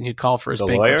Tracy, and you'd call for his The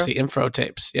bankruptcy info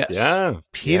tapes. Yes, Yeah.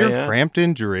 Peter Yeah.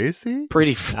 Frampton Geraci?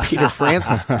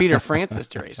 Peter Francis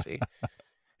Tracy,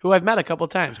 who I've met a couple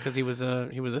times because he was a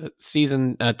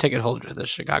season ticket holder to the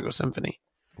Chicago Symphony,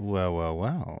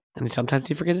 Well. and sometimes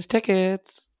he forget his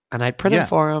tickets, and I'd print Yeah. them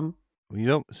for him. You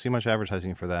don't see much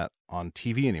advertising for that on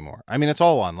TV anymore. I mean, it's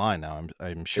all online now.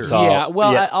 I'm sure. It's all- Yeah.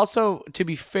 Well, yeah. I also, to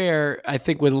be fair, I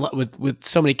think with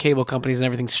so many cable companies and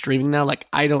everything streaming now, like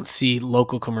I don't see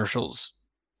local commercials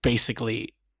basically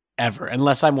ever,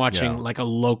 unless I'm watching Yeah. like a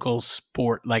local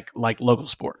sport, like local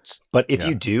sports. But if Yeah.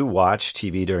 you do watch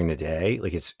TV during the day,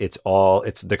 like it's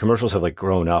the commercials have like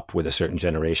grown up with a certain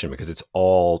generation because it's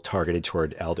all targeted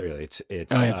toward elderly.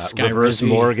 It's Sky reverse Rizzi.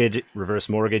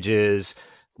 mortgages,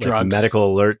 like Drugs.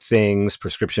 medical alert things,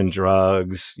 prescription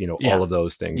drugs. Yeah. All of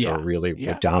those things Yeah. are really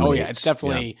Yeah. what dominate. Oh yeah, it's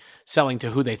definitely selling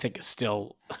to who they think is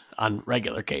still on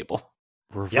regular cable.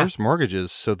 Reverse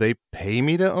mortgages, so they pay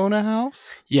me to own a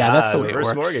house? Yeah, that's the way it reverse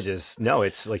works. mortgages. No,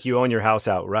 it's like you own your house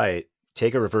outright.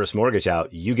 Take a reverse mortgage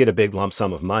out. You get a big lump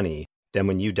sum of money. Then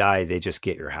when you die, they just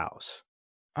get your house.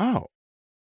 Oh.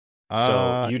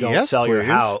 So you don't yes, sell your please.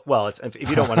 house. Well, it's, if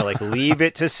you don't want to like leave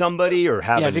it to somebody or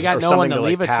have Yeah, if you got or no something one to like,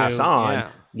 leave it pass to, on,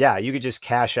 yeah, you could just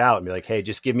cash out and be like, hey,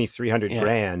 just give me 300 Yeah.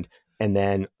 grand, and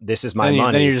then this is my Then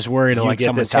money. you're just worried of You like get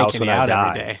someone this house taking when you I out die.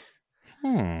 every day.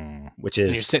 Which And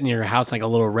you're is sitting in your house, like a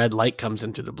little red light comes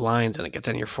in through the blinds, and it gets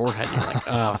on your forehead. And you're like,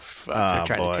 "Oh, fuck, they're Oh,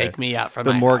 trying boy. to take me out from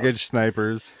The my mortgage house."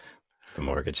 snipers. the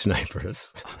mortgage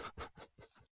snipers.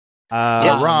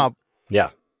 Rob,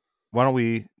 Yeah, why don't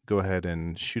we go ahead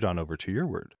and shoot on over to your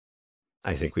word?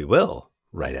 I think we will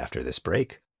right after this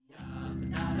break.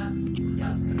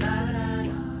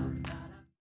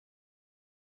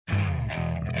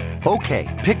 Okay,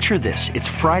 picture this. It's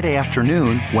Friday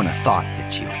afternoon when a thought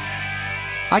hits you.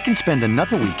 I can spend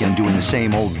another weekend doing the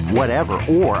same old whatever,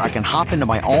 or I can hop into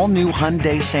my all-new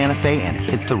Hyundai Santa Fe and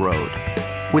hit the road.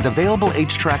 With available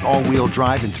H-Track all-wheel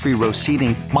drive and 3-row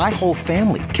seating, my whole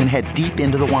family can head deep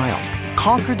into the wild.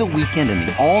 Conquer the weekend in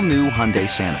the all-new Hyundai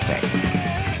Santa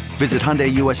Fe. Visit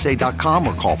HyundaiUSA.com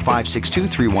or call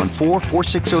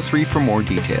 562-314-4603 for more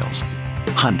details.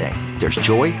 Hyundai, there's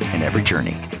joy in every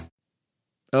journey.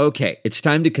 Okay, it's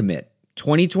time to commit.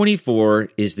 2024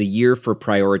 is the year for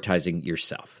prioritizing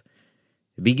yourself.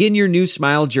 Begin your new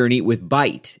smile journey with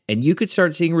Byte, and you could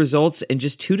start seeing results in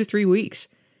just 2 to 3 weeks.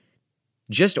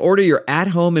 Just order your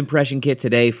at-home impression kit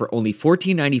today for only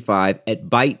 $14.95 at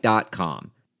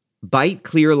Byte.com. Byte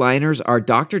clear liners are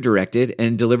doctor-directed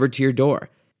and delivered to your door.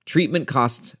 Treatment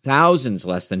costs thousands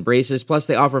less than braces, plus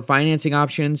they offer financing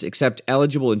options, accept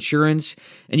eligible insurance,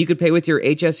 and you could pay with your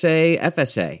HSA,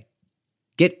 FSA.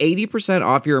 Get 80%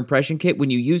 off your impression kit when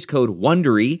you use code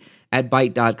WONDERY at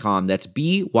Byte.com. That's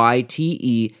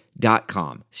BYTE.com.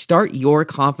 Start your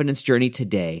confidence journey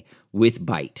today with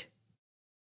Byte.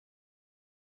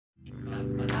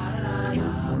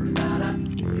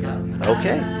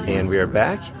 Okay, and we are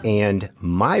back. And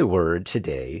my word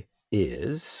today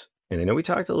is, and I know we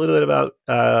talked a little bit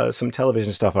about some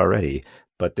television stuff already,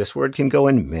 but this word can go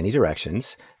in many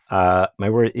directions. My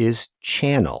word is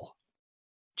channel.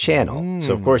 Channel.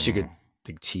 So, of course, you could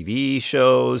think TV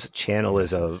shows. Channel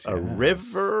is a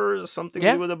river, something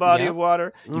to do with a body of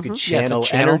water. You could channel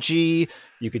energy.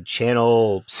 You could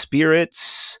channel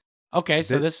spirits. Okay,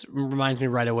 so this reminds me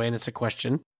right away, and it's a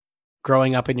question.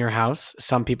 Growing up in your house,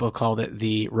 some people called it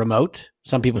the remote.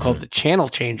 Some people called it the channel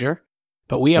changer,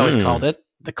 but we always called it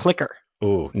the clicker.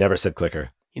 Ooh, never said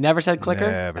clicker. You never said clicker?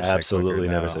 Absolutely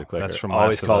never said clicker. That's from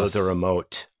always called it the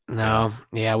remote. No.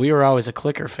 Yeah, we were always a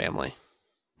clicker family.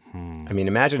 I mean,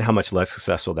 imagine how much less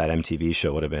successful that MTV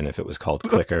show would have been if it was called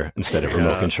Clicker instead of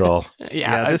Remote Control.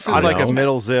 This is like a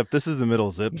middle zip. This is the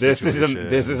middle zip. This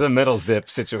is a middle zip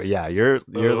situation. Yeah, you're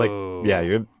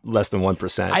less than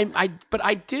 1%. But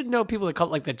I did know people that call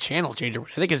it like the channel changer,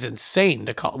 which I think is insane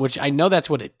to call. Which I know that's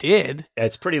what it did.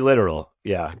 It's pretty literal.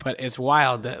 Yeah, but it's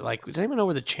wild that does anyone know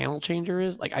where the channel changer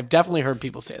is? Like, I've definitely heard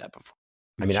people say that before.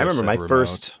 I mean, I remember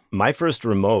my first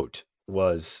remote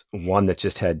was one that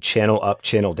just had channel up,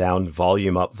 channel down,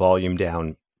 volume up, volume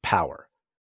down, power.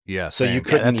 Yeah. So you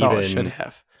couldn't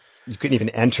you couldn't even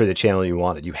enter the channel you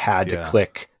wanted. You had to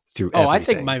click through everything. I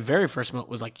think my very first remote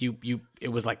was like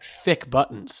it was like thick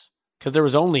buttons because there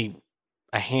was only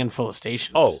a handful of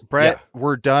stations. Oh, Brett,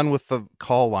 we're done with the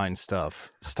call line stuff.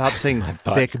 Stop saying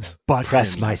thick buttons.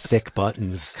 Press my thick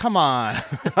buttons. Come on.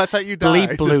 I thought you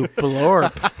died. Bleep, bloop,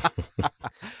 blorp.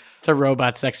 It's a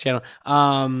robot sex channel.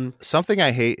 Something I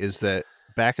hate is that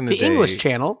back in the day, the English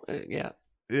channel,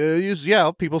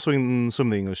 people swing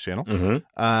the English channel.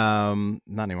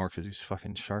 Not anymore because these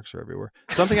fucking sharks are everywhere.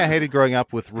 Something I hated growing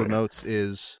up with remotes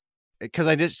is because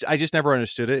I just never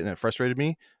understood it and it frustrated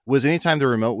me. Was anytime the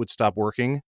remote would stop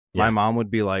working, my mom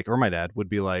would be like, or my dad would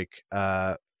be like,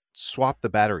 swap the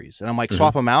batteries, and I'm like,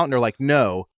 swap them out, and they're like,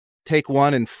 no, take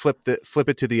one and flip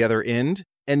it to the other end.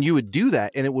 And you would do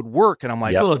that, and it would work. And I'm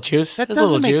like, a little juice. That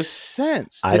doesn't make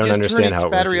sense. I don't understand how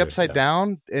it battery works upside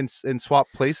down and swap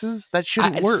places. That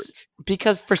shouldn't work.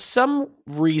 Because for some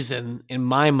reason, in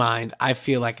my mind, I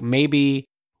feel like maybe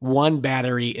one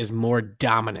battery is more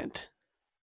dominant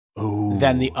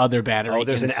than the other battery. Oh,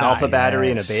 there's inside. an alpha battery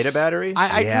and a beta battery.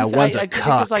 One's a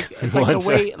cuck. It's like the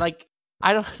way, like,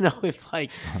 I don't know if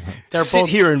like they're Sit both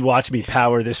here and watch me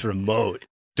power this remote.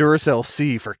 Duracell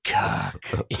C for cock.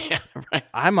 Yeah, right.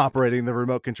 I'm operating the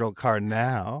remote control car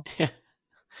now. Yeah.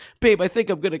 Babe, I think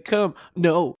I'm gonna come.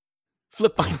 No,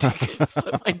 flip my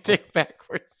dick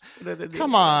backwards.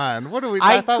 Come on, what are we?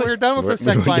 I thought we were done with the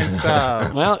sex line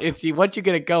stuff. Well, it's once you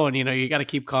get it going, you got to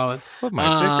keep calling. Flip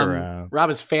my dick around. Rob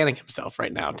is fanning himself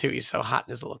right now too. He's so hot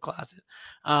in his little closet.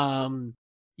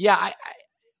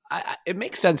 It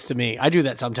makes sense to me. I do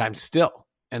that sometimes still,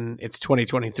 and it's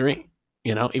 2023.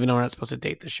 Even though we're not supposed to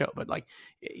date the show, but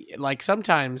like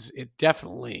sometimes it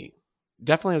definitely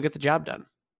will get the job done.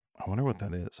 I wonder what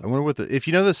that is. I wonder if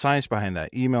you know the science behind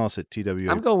that, email us at TW.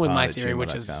 I'm going with my theory,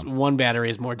 which is one battery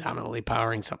is more dominantly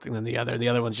powering something than the other. The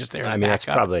other one's just there. I mean, that's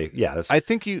probably, I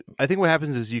think what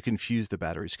happens is you confuse the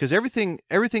batteries because everything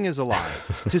is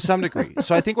alive to some degree.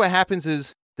 So I think what happens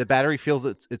is the battery feels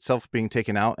itself being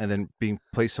taken out and then being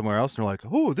placed somewhere else. And they're like,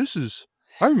 oh,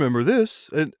 I remember this.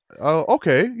 And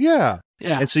okay, yeah.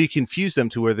 Yeah. And so you confuse them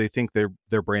to where they think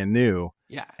they're brand new.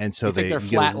 Yeah. And so you think they're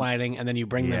flatlining and then you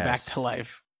bring them back to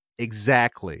life.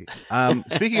 Exactly.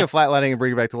 Speaking of flatlining and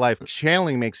bringing back to life,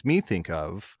 channeling makes me think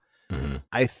of,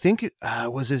 I think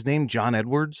was his name John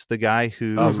Edwards, the guy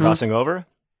who... Oh, crossing over?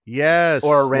 Yes.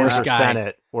 Or ran for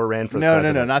Senate. Or ran for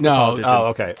president. No, not the politician. Oh,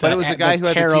 okay. But it was a guy who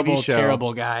had a TV show.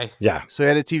 Terrible guy. Yeah. So he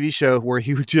had a TV show where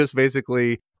he would just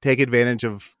basically take advantage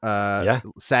of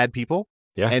sad people.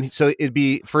 Yeah. And so it'd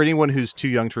be, for anyone who's too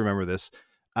young to remember this,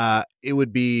 it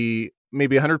would be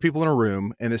maybe 100 people in a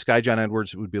room. And this guy, John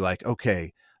Edwards, would be like,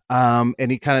 okay. And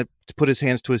he kind of put his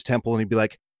hands to his temple and he'd be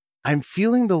like, I'm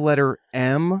feeling the letter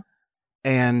M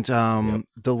and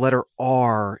the letter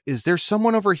R. Is there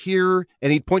someone over here?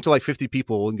 And he'd point to like 50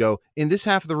 people and go, in this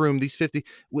half of the room, these 50,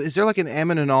 is there like an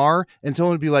M and an R? And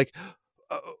someone would be like,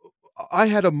 I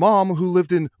had a mom who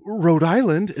lived in Rhode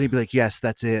Island. And he'd be like, yes,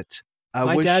 that's it.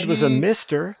 My dad was a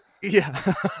mister. Yeah.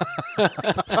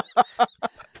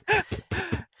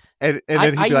 and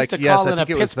then he'd be like, yes, call I in a think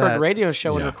it was Pittsburgh that. radio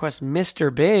show and request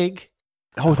Mr. Big.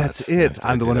 Oh, that's it.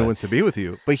 I'm the one who wants to be with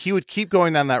you. But he would keep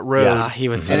going down that road. Yeah, he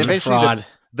was such a fraud.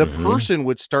 The person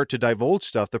would start to divulge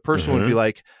stuff. The person would be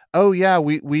like, oh, yeah,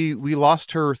 we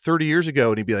lost her 30 years ago.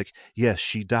 And he'd be like, yes,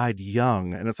 she died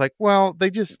young. And it's like, well, they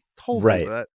just told you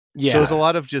that. Yeah. So it was a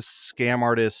lot of just scam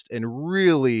artists and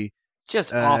really...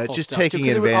 Just awful just stuff. taking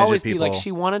advantage it would always of people. be like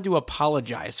she wanted to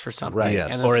apologize for something, right?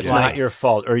 Yes. Or it's not your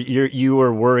fault, or you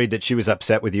were worried that she was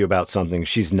upset with you about something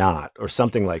she's not, or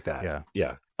something like that. Yeah,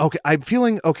 yeah. Okay, I'm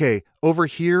feeling okay over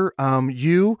here.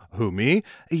 Me?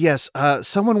 Yes.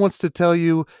 Someone wants to tell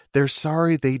you they're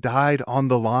sorry they died on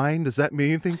the line. Does that mean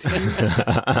anything to you?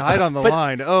 Died on the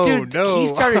line. Oh, dude, no. He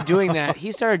started doing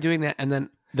that. And then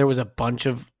there was a bunch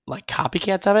of like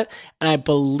copycats of it. And I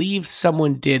believe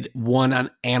someone did one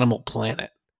on Animal Planet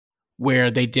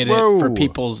where they did it for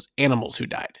people's animals who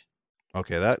died.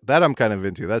 Okay, that I'm kind of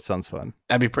into. That sounds fun.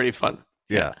 That'd be pretty fun.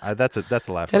 Yeah, that's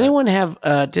a laugh. Did anyone have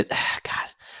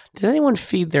did anyone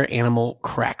feed their animal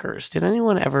crackers? Did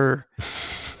anyone ever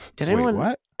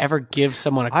ever give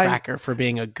someone a cracker for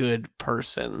being a good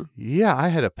person? Yeah, I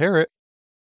had a parrot.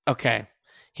 Okay.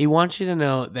 He wants you to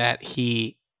know that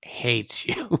he hates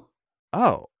you.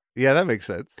 Oh, yeah, that makes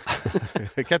sense.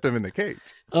 I kept him in the cage.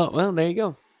 Oh, well, there you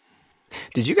go.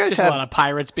 Did you guys Just have a lot of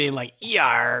pirates being like,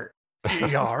 yar.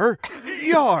 Yar,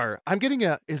 yar. I'm getting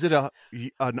is it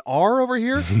an R over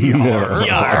here? Yar,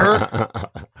 yar.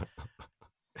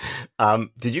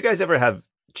 Did you guys ever have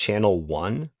Channel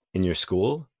 1 in your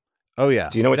school? Oh, yeah.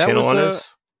 Do you know what Channel 1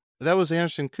 is? That was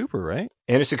Anderson Cooper, right?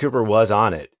 Anderson Cooper was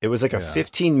on it. It was like a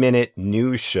 15-minute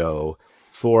news show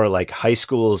for like high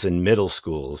schools and middle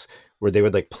schools where they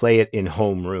would like play it in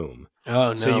homeroom. Oh,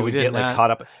 no. So you would get like caught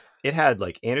up. It had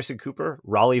like Anderson Cooper,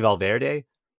 Raleigh Valverde,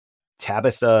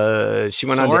 Tabitha. She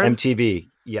went Soren? on to MTV.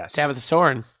 Yes. Tabitha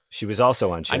Soren. She was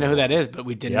also on Channel I know who 1. that is, but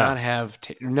we did not have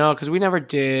no, because we never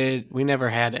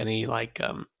had any like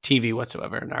TV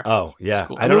whatsoever in our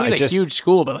school. I mean, we had a huge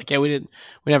school, but like we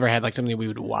never had like something we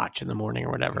would watch in the morning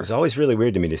or whatever. It was always really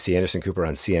weird to me to see Anderson Cooper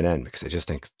on CNN because I just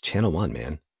think Channel 1,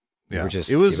 man. Yeah,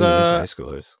 it was high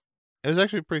schoolers. It was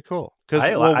actually pretty cool because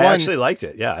I actually liked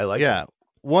it. Yeah, I liked it. Yeah,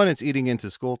 one, it's eating into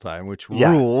school time, which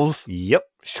rules. Yep,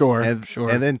 sure, and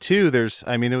then two, it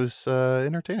was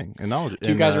entertaining and knowledgeable.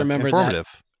 Do you guys remember informative?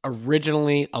 That?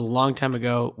 Originally, a long time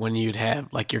ago, when you'd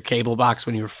have like your cable box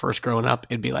when you were first growing up,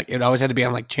 it always had to be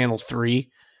on like channel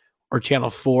 3 or channel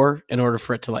 4 in order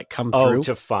for it to like come through. Oh,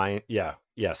 to find,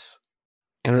 yes.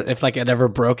 And if like it ever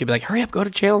broke, it'd be like, hurry up, go to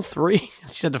channel 3.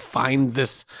 She had to find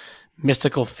this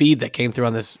mystical feed that came through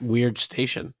on this weird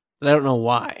station. But I don't know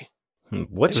why.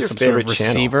 What's your favorite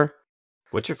channel?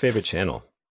 What's your favorite channel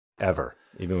ever?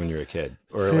 Even when you were a kid,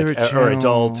 or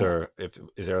adult, or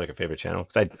is there like a favorite channel?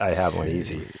 Because I have one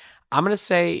easy. I'm gonna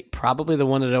say probably the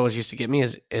one that always used to get me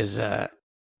is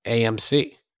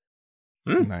AMC.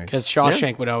 Nice, because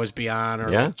Shawshank would always be on, or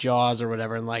like Jaws or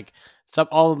whatever, and like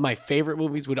all of my favorite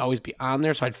movies would always be on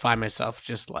there. So I'd find myself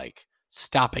just like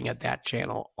stopping at that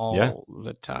channel all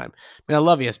the time. I mean, I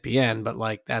love ESPN, but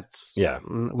like that's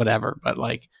whatever. But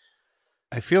like,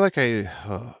 I feel like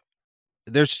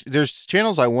there's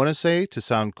channels I want to say to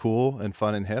sound cool and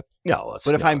fun and hip. Yeah,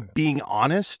 but if I'm being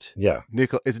honest,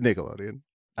 it's Nickelodeon.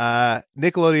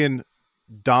 Nickelodeon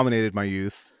dominated my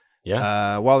youth.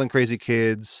 Yeah, Wild and Crazy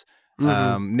Kids,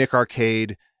 Nick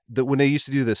Arcade. When they used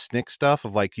to do the SNCC stuff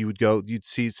of like you'd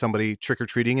see somebody trick or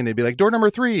treating and they'd be like door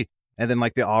number 3, and then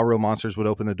like the All Real Monsters would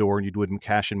open the door and you wouldn't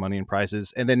cash in money and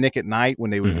prizes. And then Nick at Night when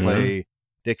they would play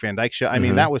Dick Van Dyke Show. I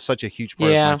mean, that was such a huge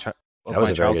part of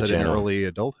my childhood and early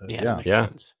adulthood. Yeah.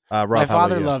 My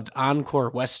father loved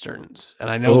Encore Westerns, and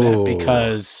I know that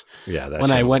because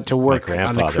when I went to work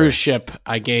on the cruise ship,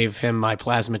 I gave him my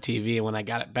plasma TV, and when I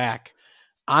got it back,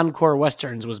 Encore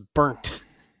Westerns was burnt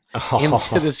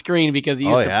into the screen because he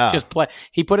used to just play.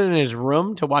 He put it in his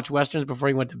room to watch Westerns before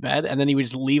he went to bed, and then he would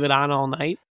just leave it on all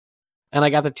night. And I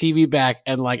got the TV back,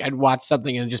 and like I'd watch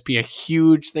something, and it'd just be a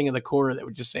huge thing in the corner that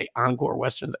would just say Encore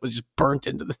Westerns that was just burnt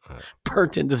into the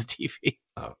TV.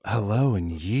 Hello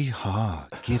and yeehaw,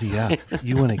 giddy up.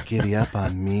 You want to giddy up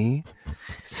on me?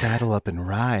 Saddle up and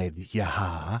ride,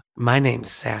 yaha. My name's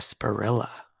Sarsaparilla.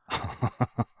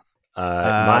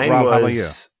 Mine Rob,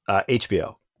 was how about you?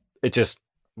 HBO. It just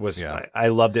was. I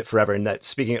loved it forever. And that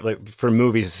speaking of, like for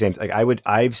movies, the same. Like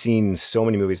I've seen so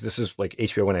many movies. This is like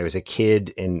HBO when I was a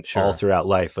kid and all throughout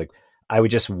life. Like I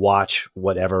would just watch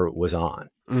whatever was on.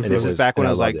 And this was back when I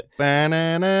was like, it had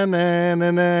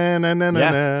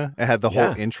the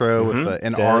whole intro with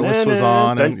and Arliss was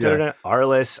on.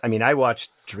 Arliss. I mean, I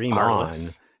watched Dream On.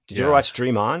 Did you ever watch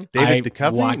Dream On? David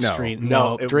Duchovny? Watched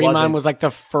Dream On was like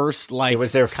the first, like, it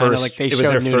was their first, like they it was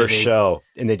their nudity. first show.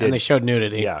 And they showed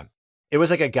nudity. Yeah. It was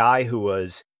like a guy who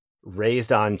was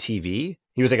raised on TV.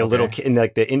 He was like a little kid, and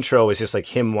like the intro was just like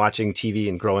him watching TV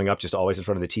and growing up just always in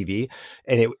front of the TV.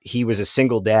 And he was a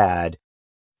single dad,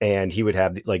 and he would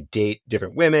have like date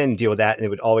different women, deal with that.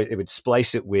 And it would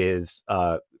splice it with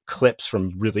clips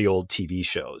from really old TV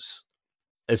shows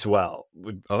as well.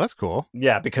 Oh, that's cool.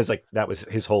 Yeah, because like that was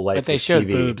his whole life. But they showed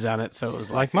boobs on it, so it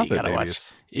was like Muppet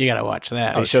Babies. You gotta watch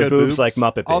that. They showed boobs like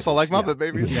Muppet Babies. Also like Muppet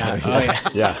Babies. Yeah. Oh,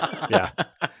 yeah.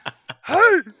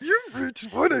 Hi, you've reached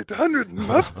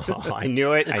 1-800 I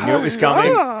knew it. I knew it was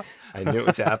coming. I knew it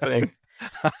was happening.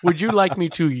 Would you like me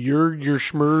to your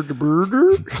schmurd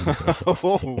burger?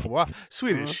 Oh, wow.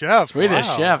 Swedish chef. Swedish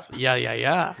Wow. chef. Yeah.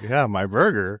 Yeah, my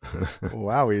burger.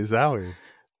 Wowie zowie.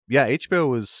 Yeah, HBO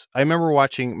was. I remember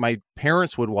watching. My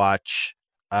parents would watch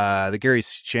the Gary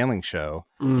Shandling show.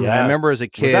 Mm. Yeah. I remember as a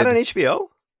kid. Was that on HBO?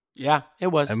 Yeah, it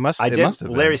was. It must have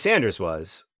been. Larry Sanders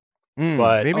was, Mm,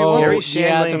 but maybe Oh, Gary yeah,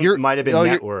 Shandling might have been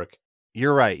network.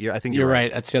 You're right. I think You're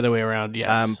right. That's the other way around.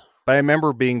 Yes. But I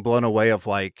remember being blown away of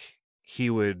like he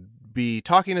would be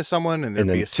talking to someone and there'd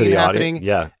And be then a to scene the happening. audience.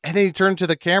 Yeah. And then he'd turn to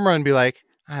the camera and be like,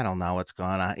 I don't know what's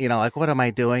going on. Like, what am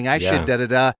I doing? I should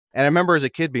da-da-da. And I remember as a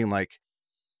kid being like,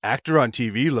 actor on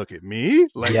TV, look at me?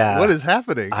 Like, what is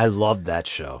happening? I loved that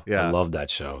show. Yeah. I loved that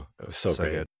show. It was so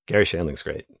great. good. Gary Shandling's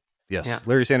great. Yes. Yeah.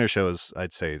 Larry Sanders Show is,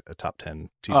 I'd say, a top 10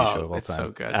 TV show of all it's time. so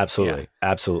good. Absolutely. Yeah.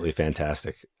 Absolutely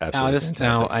fantastic. Now, Absolutely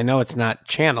fantastic. I know it's not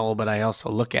channel, but I also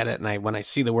look at it and when I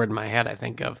see the word in my head, I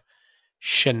think of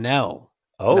Chanel.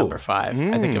 Number 5.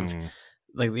 I think of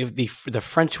like the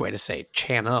French way to say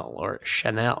channel or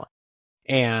Chanel.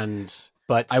 And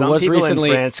But I some was people recently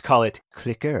in France call it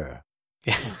cliqueur.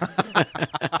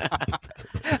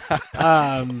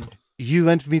 You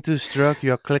want me to stroke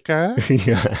your clicker?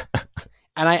 Yeah.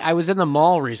 And I was in the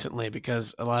mall recently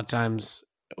because a lot of times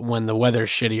when the weather's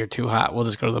shitty or too hot, we'll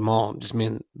just go to the mall, just me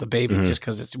and the baby, just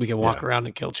because we can walk around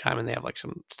and kill time and they have like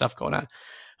some stuff going on.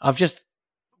 Of just,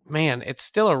 man, it's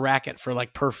still a racket for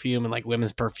like perfume and like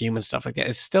women's perfume and stuff like that.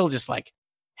 It's still just like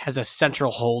has a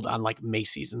central hold on like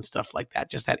Macy's and stuff like that,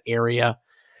 just that area.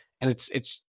 And it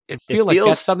feels like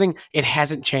that's something, it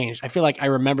hasn't changed. I feel like I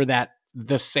remember that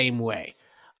the same way.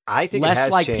 I think less it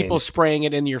has like changed. people spraying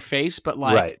it in your face, but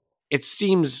like it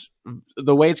seems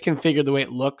the way it's configured, the way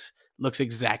it looks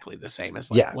exactly the same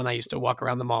as like when I used to walk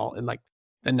around the mall in like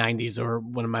the 90s or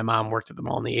when my mom worked at the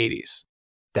mall in the 80s.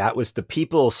 That was the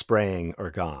people spraying are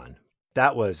gone.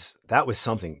 That was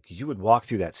something. You would walk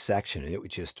through that section and it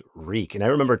would just reek. And I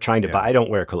remember trying to buy. I haven't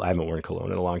worn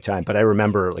cologne in a long time, but I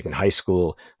remember like in high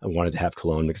school, I wanted to have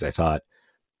cologne because I thought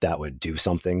that would do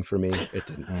something for me. It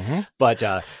didn't. But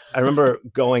I remember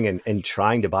going and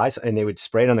trying to buy some, and they would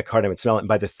spray it on the cart and I would smell it. And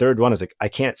by the third one, I was like, I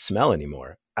can't smell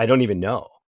anymore. I don't even know.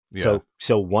 Yeah.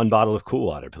 So one bottle of cool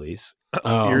water, please.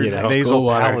 Your nasal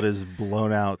palate is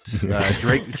blown out.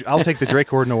 Drake, I'll take the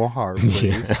Drake or Noir, please.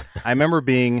 Yeah. I remember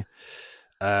being,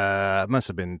 must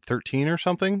have been 13 or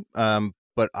something.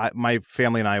 But my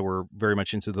family and I were very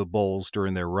much into the Bulls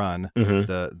during their run,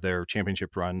 their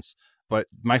championship runs. But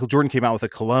Michael Jordan came out with a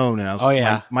cologne, and I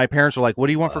was my parents were like, "What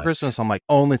do you want for Christmas?" I'm like,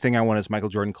 "Only thing I want is Michael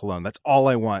Jordan cologne. That's all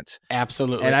I want."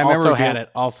 Absolutely. And I also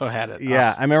had it.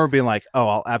 Yeah, I remember being like, "Oh,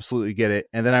 I'll absolutely get it."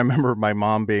 And then I remember my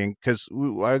mom being, because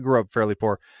I grew up fairly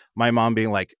poor, my mom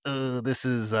being like, "This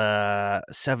is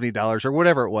 $70 or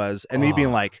whatever it was," and me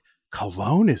being like,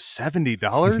 "Cologne is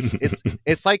 $70?"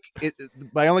 It's like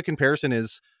my only comparison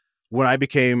is when I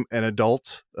became an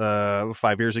adult 5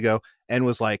 years ago and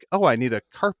was like, "Oh, I need a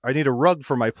rug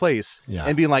for my place,"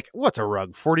 and being like, "What's a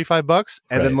rug? $45?"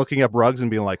 And then looking up rugs and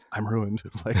being like, "I'm ruined."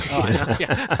 Like,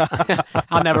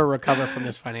 I'll never recover from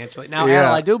this financially. Now,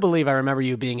 Al, I do believe I remember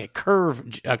you being a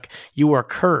Curve. You were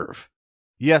Curve.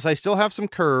 Yes, I still have some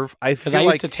Curve. Because I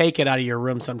used to take it out of your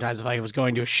room sometimes if I was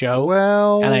going to a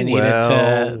show. And I needed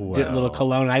to do a little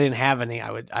cologne. I didn't have any.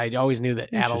 I always knew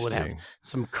that Adel would have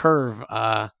some Curve.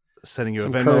 Sending you a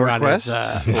Venmo request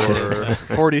for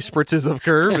 40 spritzes of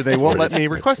Curve, and they won't let me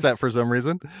request that for some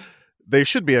reason. There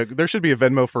should be a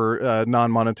Venmo for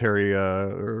non-monetary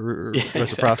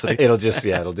reciprocity. It'll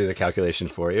do the calculation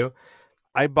for you.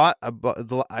 I've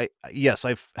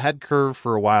had Curve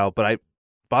for a while, but I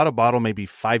bought a bottle maybe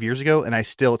 5 years ago, and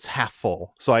it's half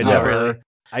full. So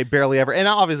I barely ever, and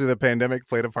obviously the pandemic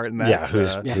played a part in that.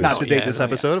 Not to date this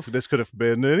episode, this could have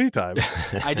been any time.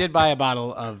 I did buy a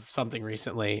bottle of something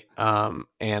recently, and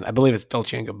I believe it's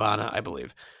Dolce & Gabbana, I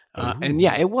believe. And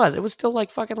it was still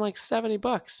like fucking like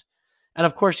 $70. And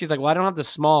of course she's like, "Well, I don't have the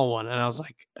small one." And I was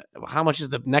like, "How much is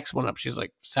the next one up?" She's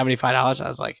like, $75. I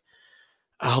was like,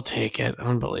 "I'll take it."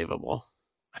 Unbelievable.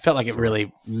 I felt like it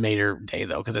really made her day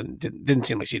though, because it didn't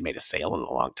seem like she'd made a sale in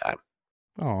a long time.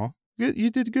 Oh.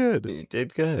 You did good. You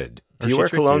did good. Do you wear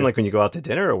cologne like when you go out to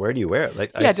dinner, or where do you wear it?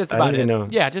 Like, just about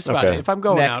it. Yeah, just about it. If I'm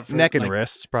going out for neck and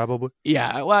wrists, probably.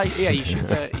 Yeah, well, yeah, you should.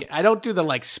 I don't do the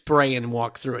like spray and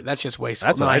walk through it. That's just wasteful.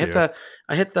 That's what I do.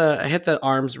 I hit the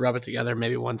arms, rub it together,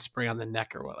 maybe one spray on the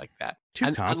neck or what like that. Too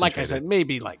concentrated. Like I said,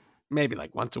 maybe like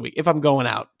once a week if I'm going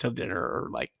out to dinner or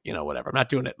like whatever. I'm not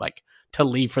doing it like to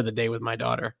leave for the day with my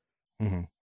daughter. Mm-hmm.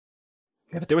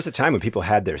 Yeah, but there was a time when people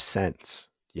had their scents.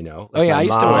 You know? Oh, yeah, my I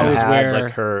used to mom always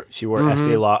had, wear- she wore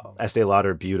Estee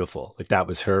Lauder Beautiful. Like, that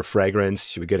was her fragrance.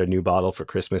 She would get a new bottle for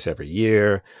Christmas every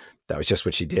year. That was just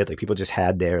what she did. Like, people just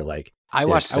had their, like, I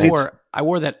wore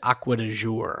that Aqua de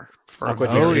Jour for Aqua a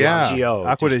de very long yeah. Gio.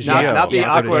 Aqua de Not, Gio. not the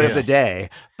Yeah, Aqua Aqua de of the day,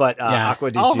 but Yeah.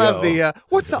 Aqua de I'll Gio. have the,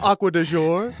 what's the Aqua de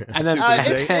Jour? And then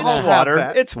It's and,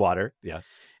 water. It's water. Yeah.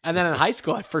 and then in high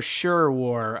school, I for sure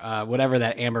wore whatever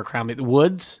that Abercrombie, the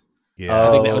Woods. Yeah.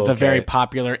 I think that was the okay. very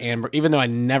popular Amber. Even though I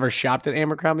never shopped at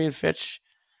Abercrombie and Fitch,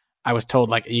 I was told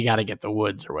like you got to get the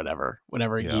Woods or whatever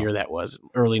year that was,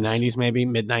 early '90s, maybe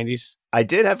mid '90s. I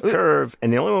did have Curve,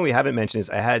 and the only one we haven't mentioned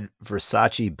is I had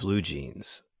Versace blue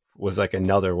jeans. Was like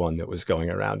another one that was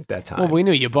going around at that time. Well, we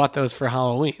knew you bought those for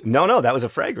Halloween. No, that was a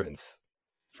fragrance.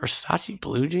 Versace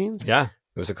blue jeans. Yeah,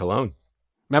 it was a cologne.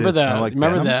 Remember Did it smell like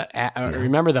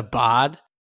remember the bod?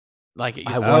 Like it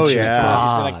used I to want be your like,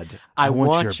 bod. I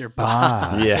want your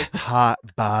bod. Yeah. Hot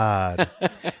bod.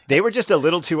 They were just a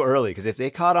little too early because if they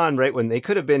caught on right when they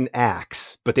could have been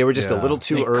Axe, but they were just a little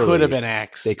too They early. could have been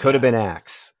Axe. They could have been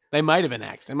Axe. They might have been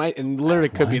Axe. They might, and literally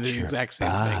could be the exact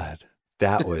same thing.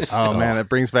 That was. Oh, man, it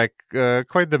brings back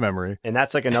quite the memory. And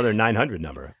that's like another 900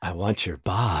 number. I want your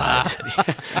bod.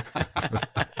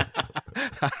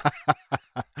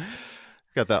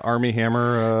 Got the Army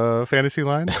Hammer fantasy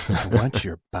line. I want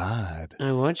your bod.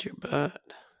 I want your bod.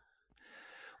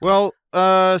 Well,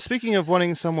 speaking of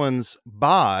wanting someone's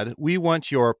bod, we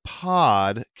want your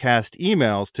podcast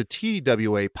emails to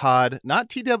TWApod, not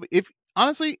TW. If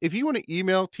you want to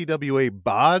email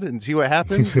TWAbod and see what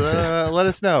happens, let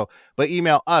us know. But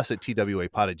email us at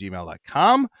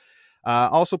twapod@gmail.com.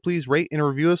 Also, please rate and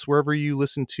review us wherever you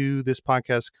listen to this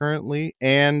podcast currently.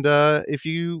 And if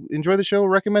you enjoy the show,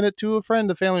 recommend it to a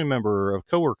friend, a family member, a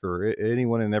coworker,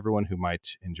 anyone and everyone who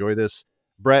might enjoy this.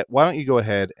 Brett, why don't you go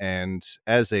ahead and,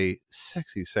 as a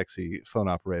sexy, sexy phone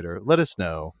operator, let us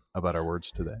know about our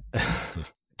words today.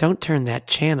 Don't turn that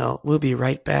channel. We'll be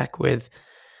right back with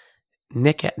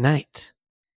Nick at Night.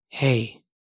 Hey,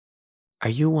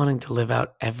 are you wanting to live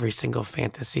out every single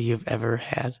fantasy you've ever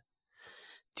had?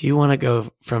 Do you want to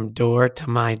go from door to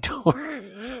my door?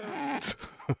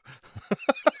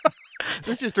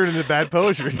 This just turned into bad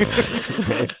poetry.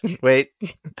 Wait.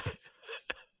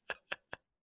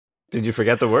 Did you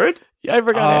forget the word? Yeah, I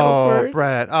forgot Al's word.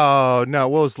 Brett. Oh, no.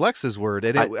 What was Lex's word?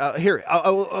 And here,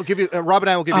 I'll give you, Rob and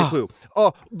I will give you a clue.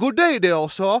 Good day there,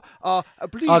 sir.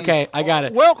 Please. Okay, I got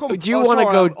it. Welcome. Do you want to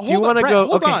go? Do you want to go?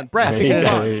 Hold Okay. on, Brett. Hold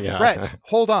Hold on. Yeah. Brett,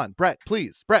 hold on. Brett,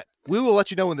 please. Brett, we will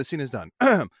let you know when the scene is done.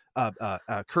 Curtain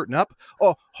up.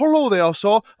 Oh, hello there,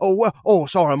 sir.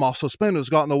 Sorry, my suspenders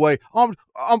got in the way. I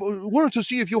wanted to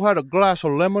see if you had a glass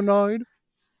of lemonade.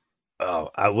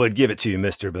 Oh, I would give it to you,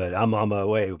 mister, but I'm on my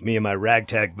way. Me and my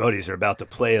ragtag buddies are about to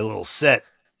play a little set.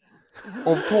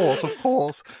 Of course.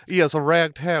 Yes, a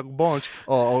ragtag bunch.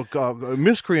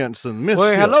 Miscreants and misfits.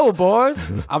 Well, hello, boys.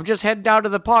 I'm just heading down to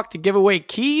the park to give away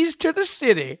keys to the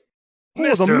city.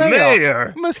 Mr.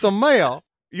 Mayor. Mr. Mayor,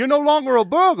 you're no longer a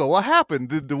burglar. What happened?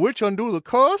 Did the witch undo the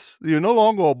curse? You're no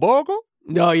longer a burglar?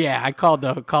 No, yeah, I called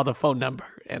the phone number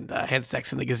and had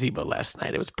sex in the gazebo last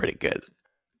night. It was pretty good.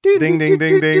 Ding, ding, ding,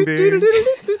 ding, ding.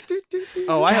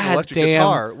 Oh, I have an electric damn.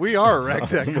 guitar. We are a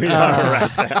ragtag.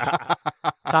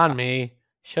 It's on me.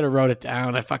 Should have wrote it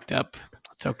down. I fucked up.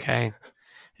 It's okay.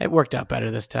 It worked out better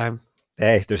this time.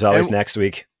 Hey, there's always next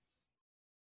week.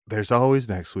 There's always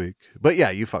next week. But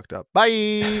yeah, you fucked up.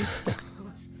 Bye.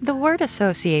 The word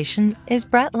association is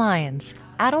Brett Lyons,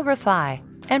 Adil Rafai,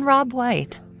 and Rob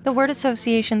White. The word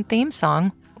association theme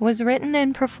song was written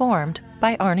and performed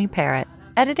by Arnie Parrott.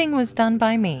 Editing was done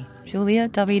by me, Julia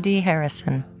W.D.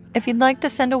 Harrison. If you'd like to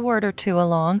send a word or two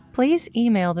along, please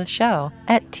email the show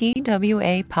at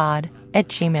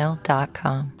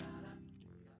twapod@gmail.com.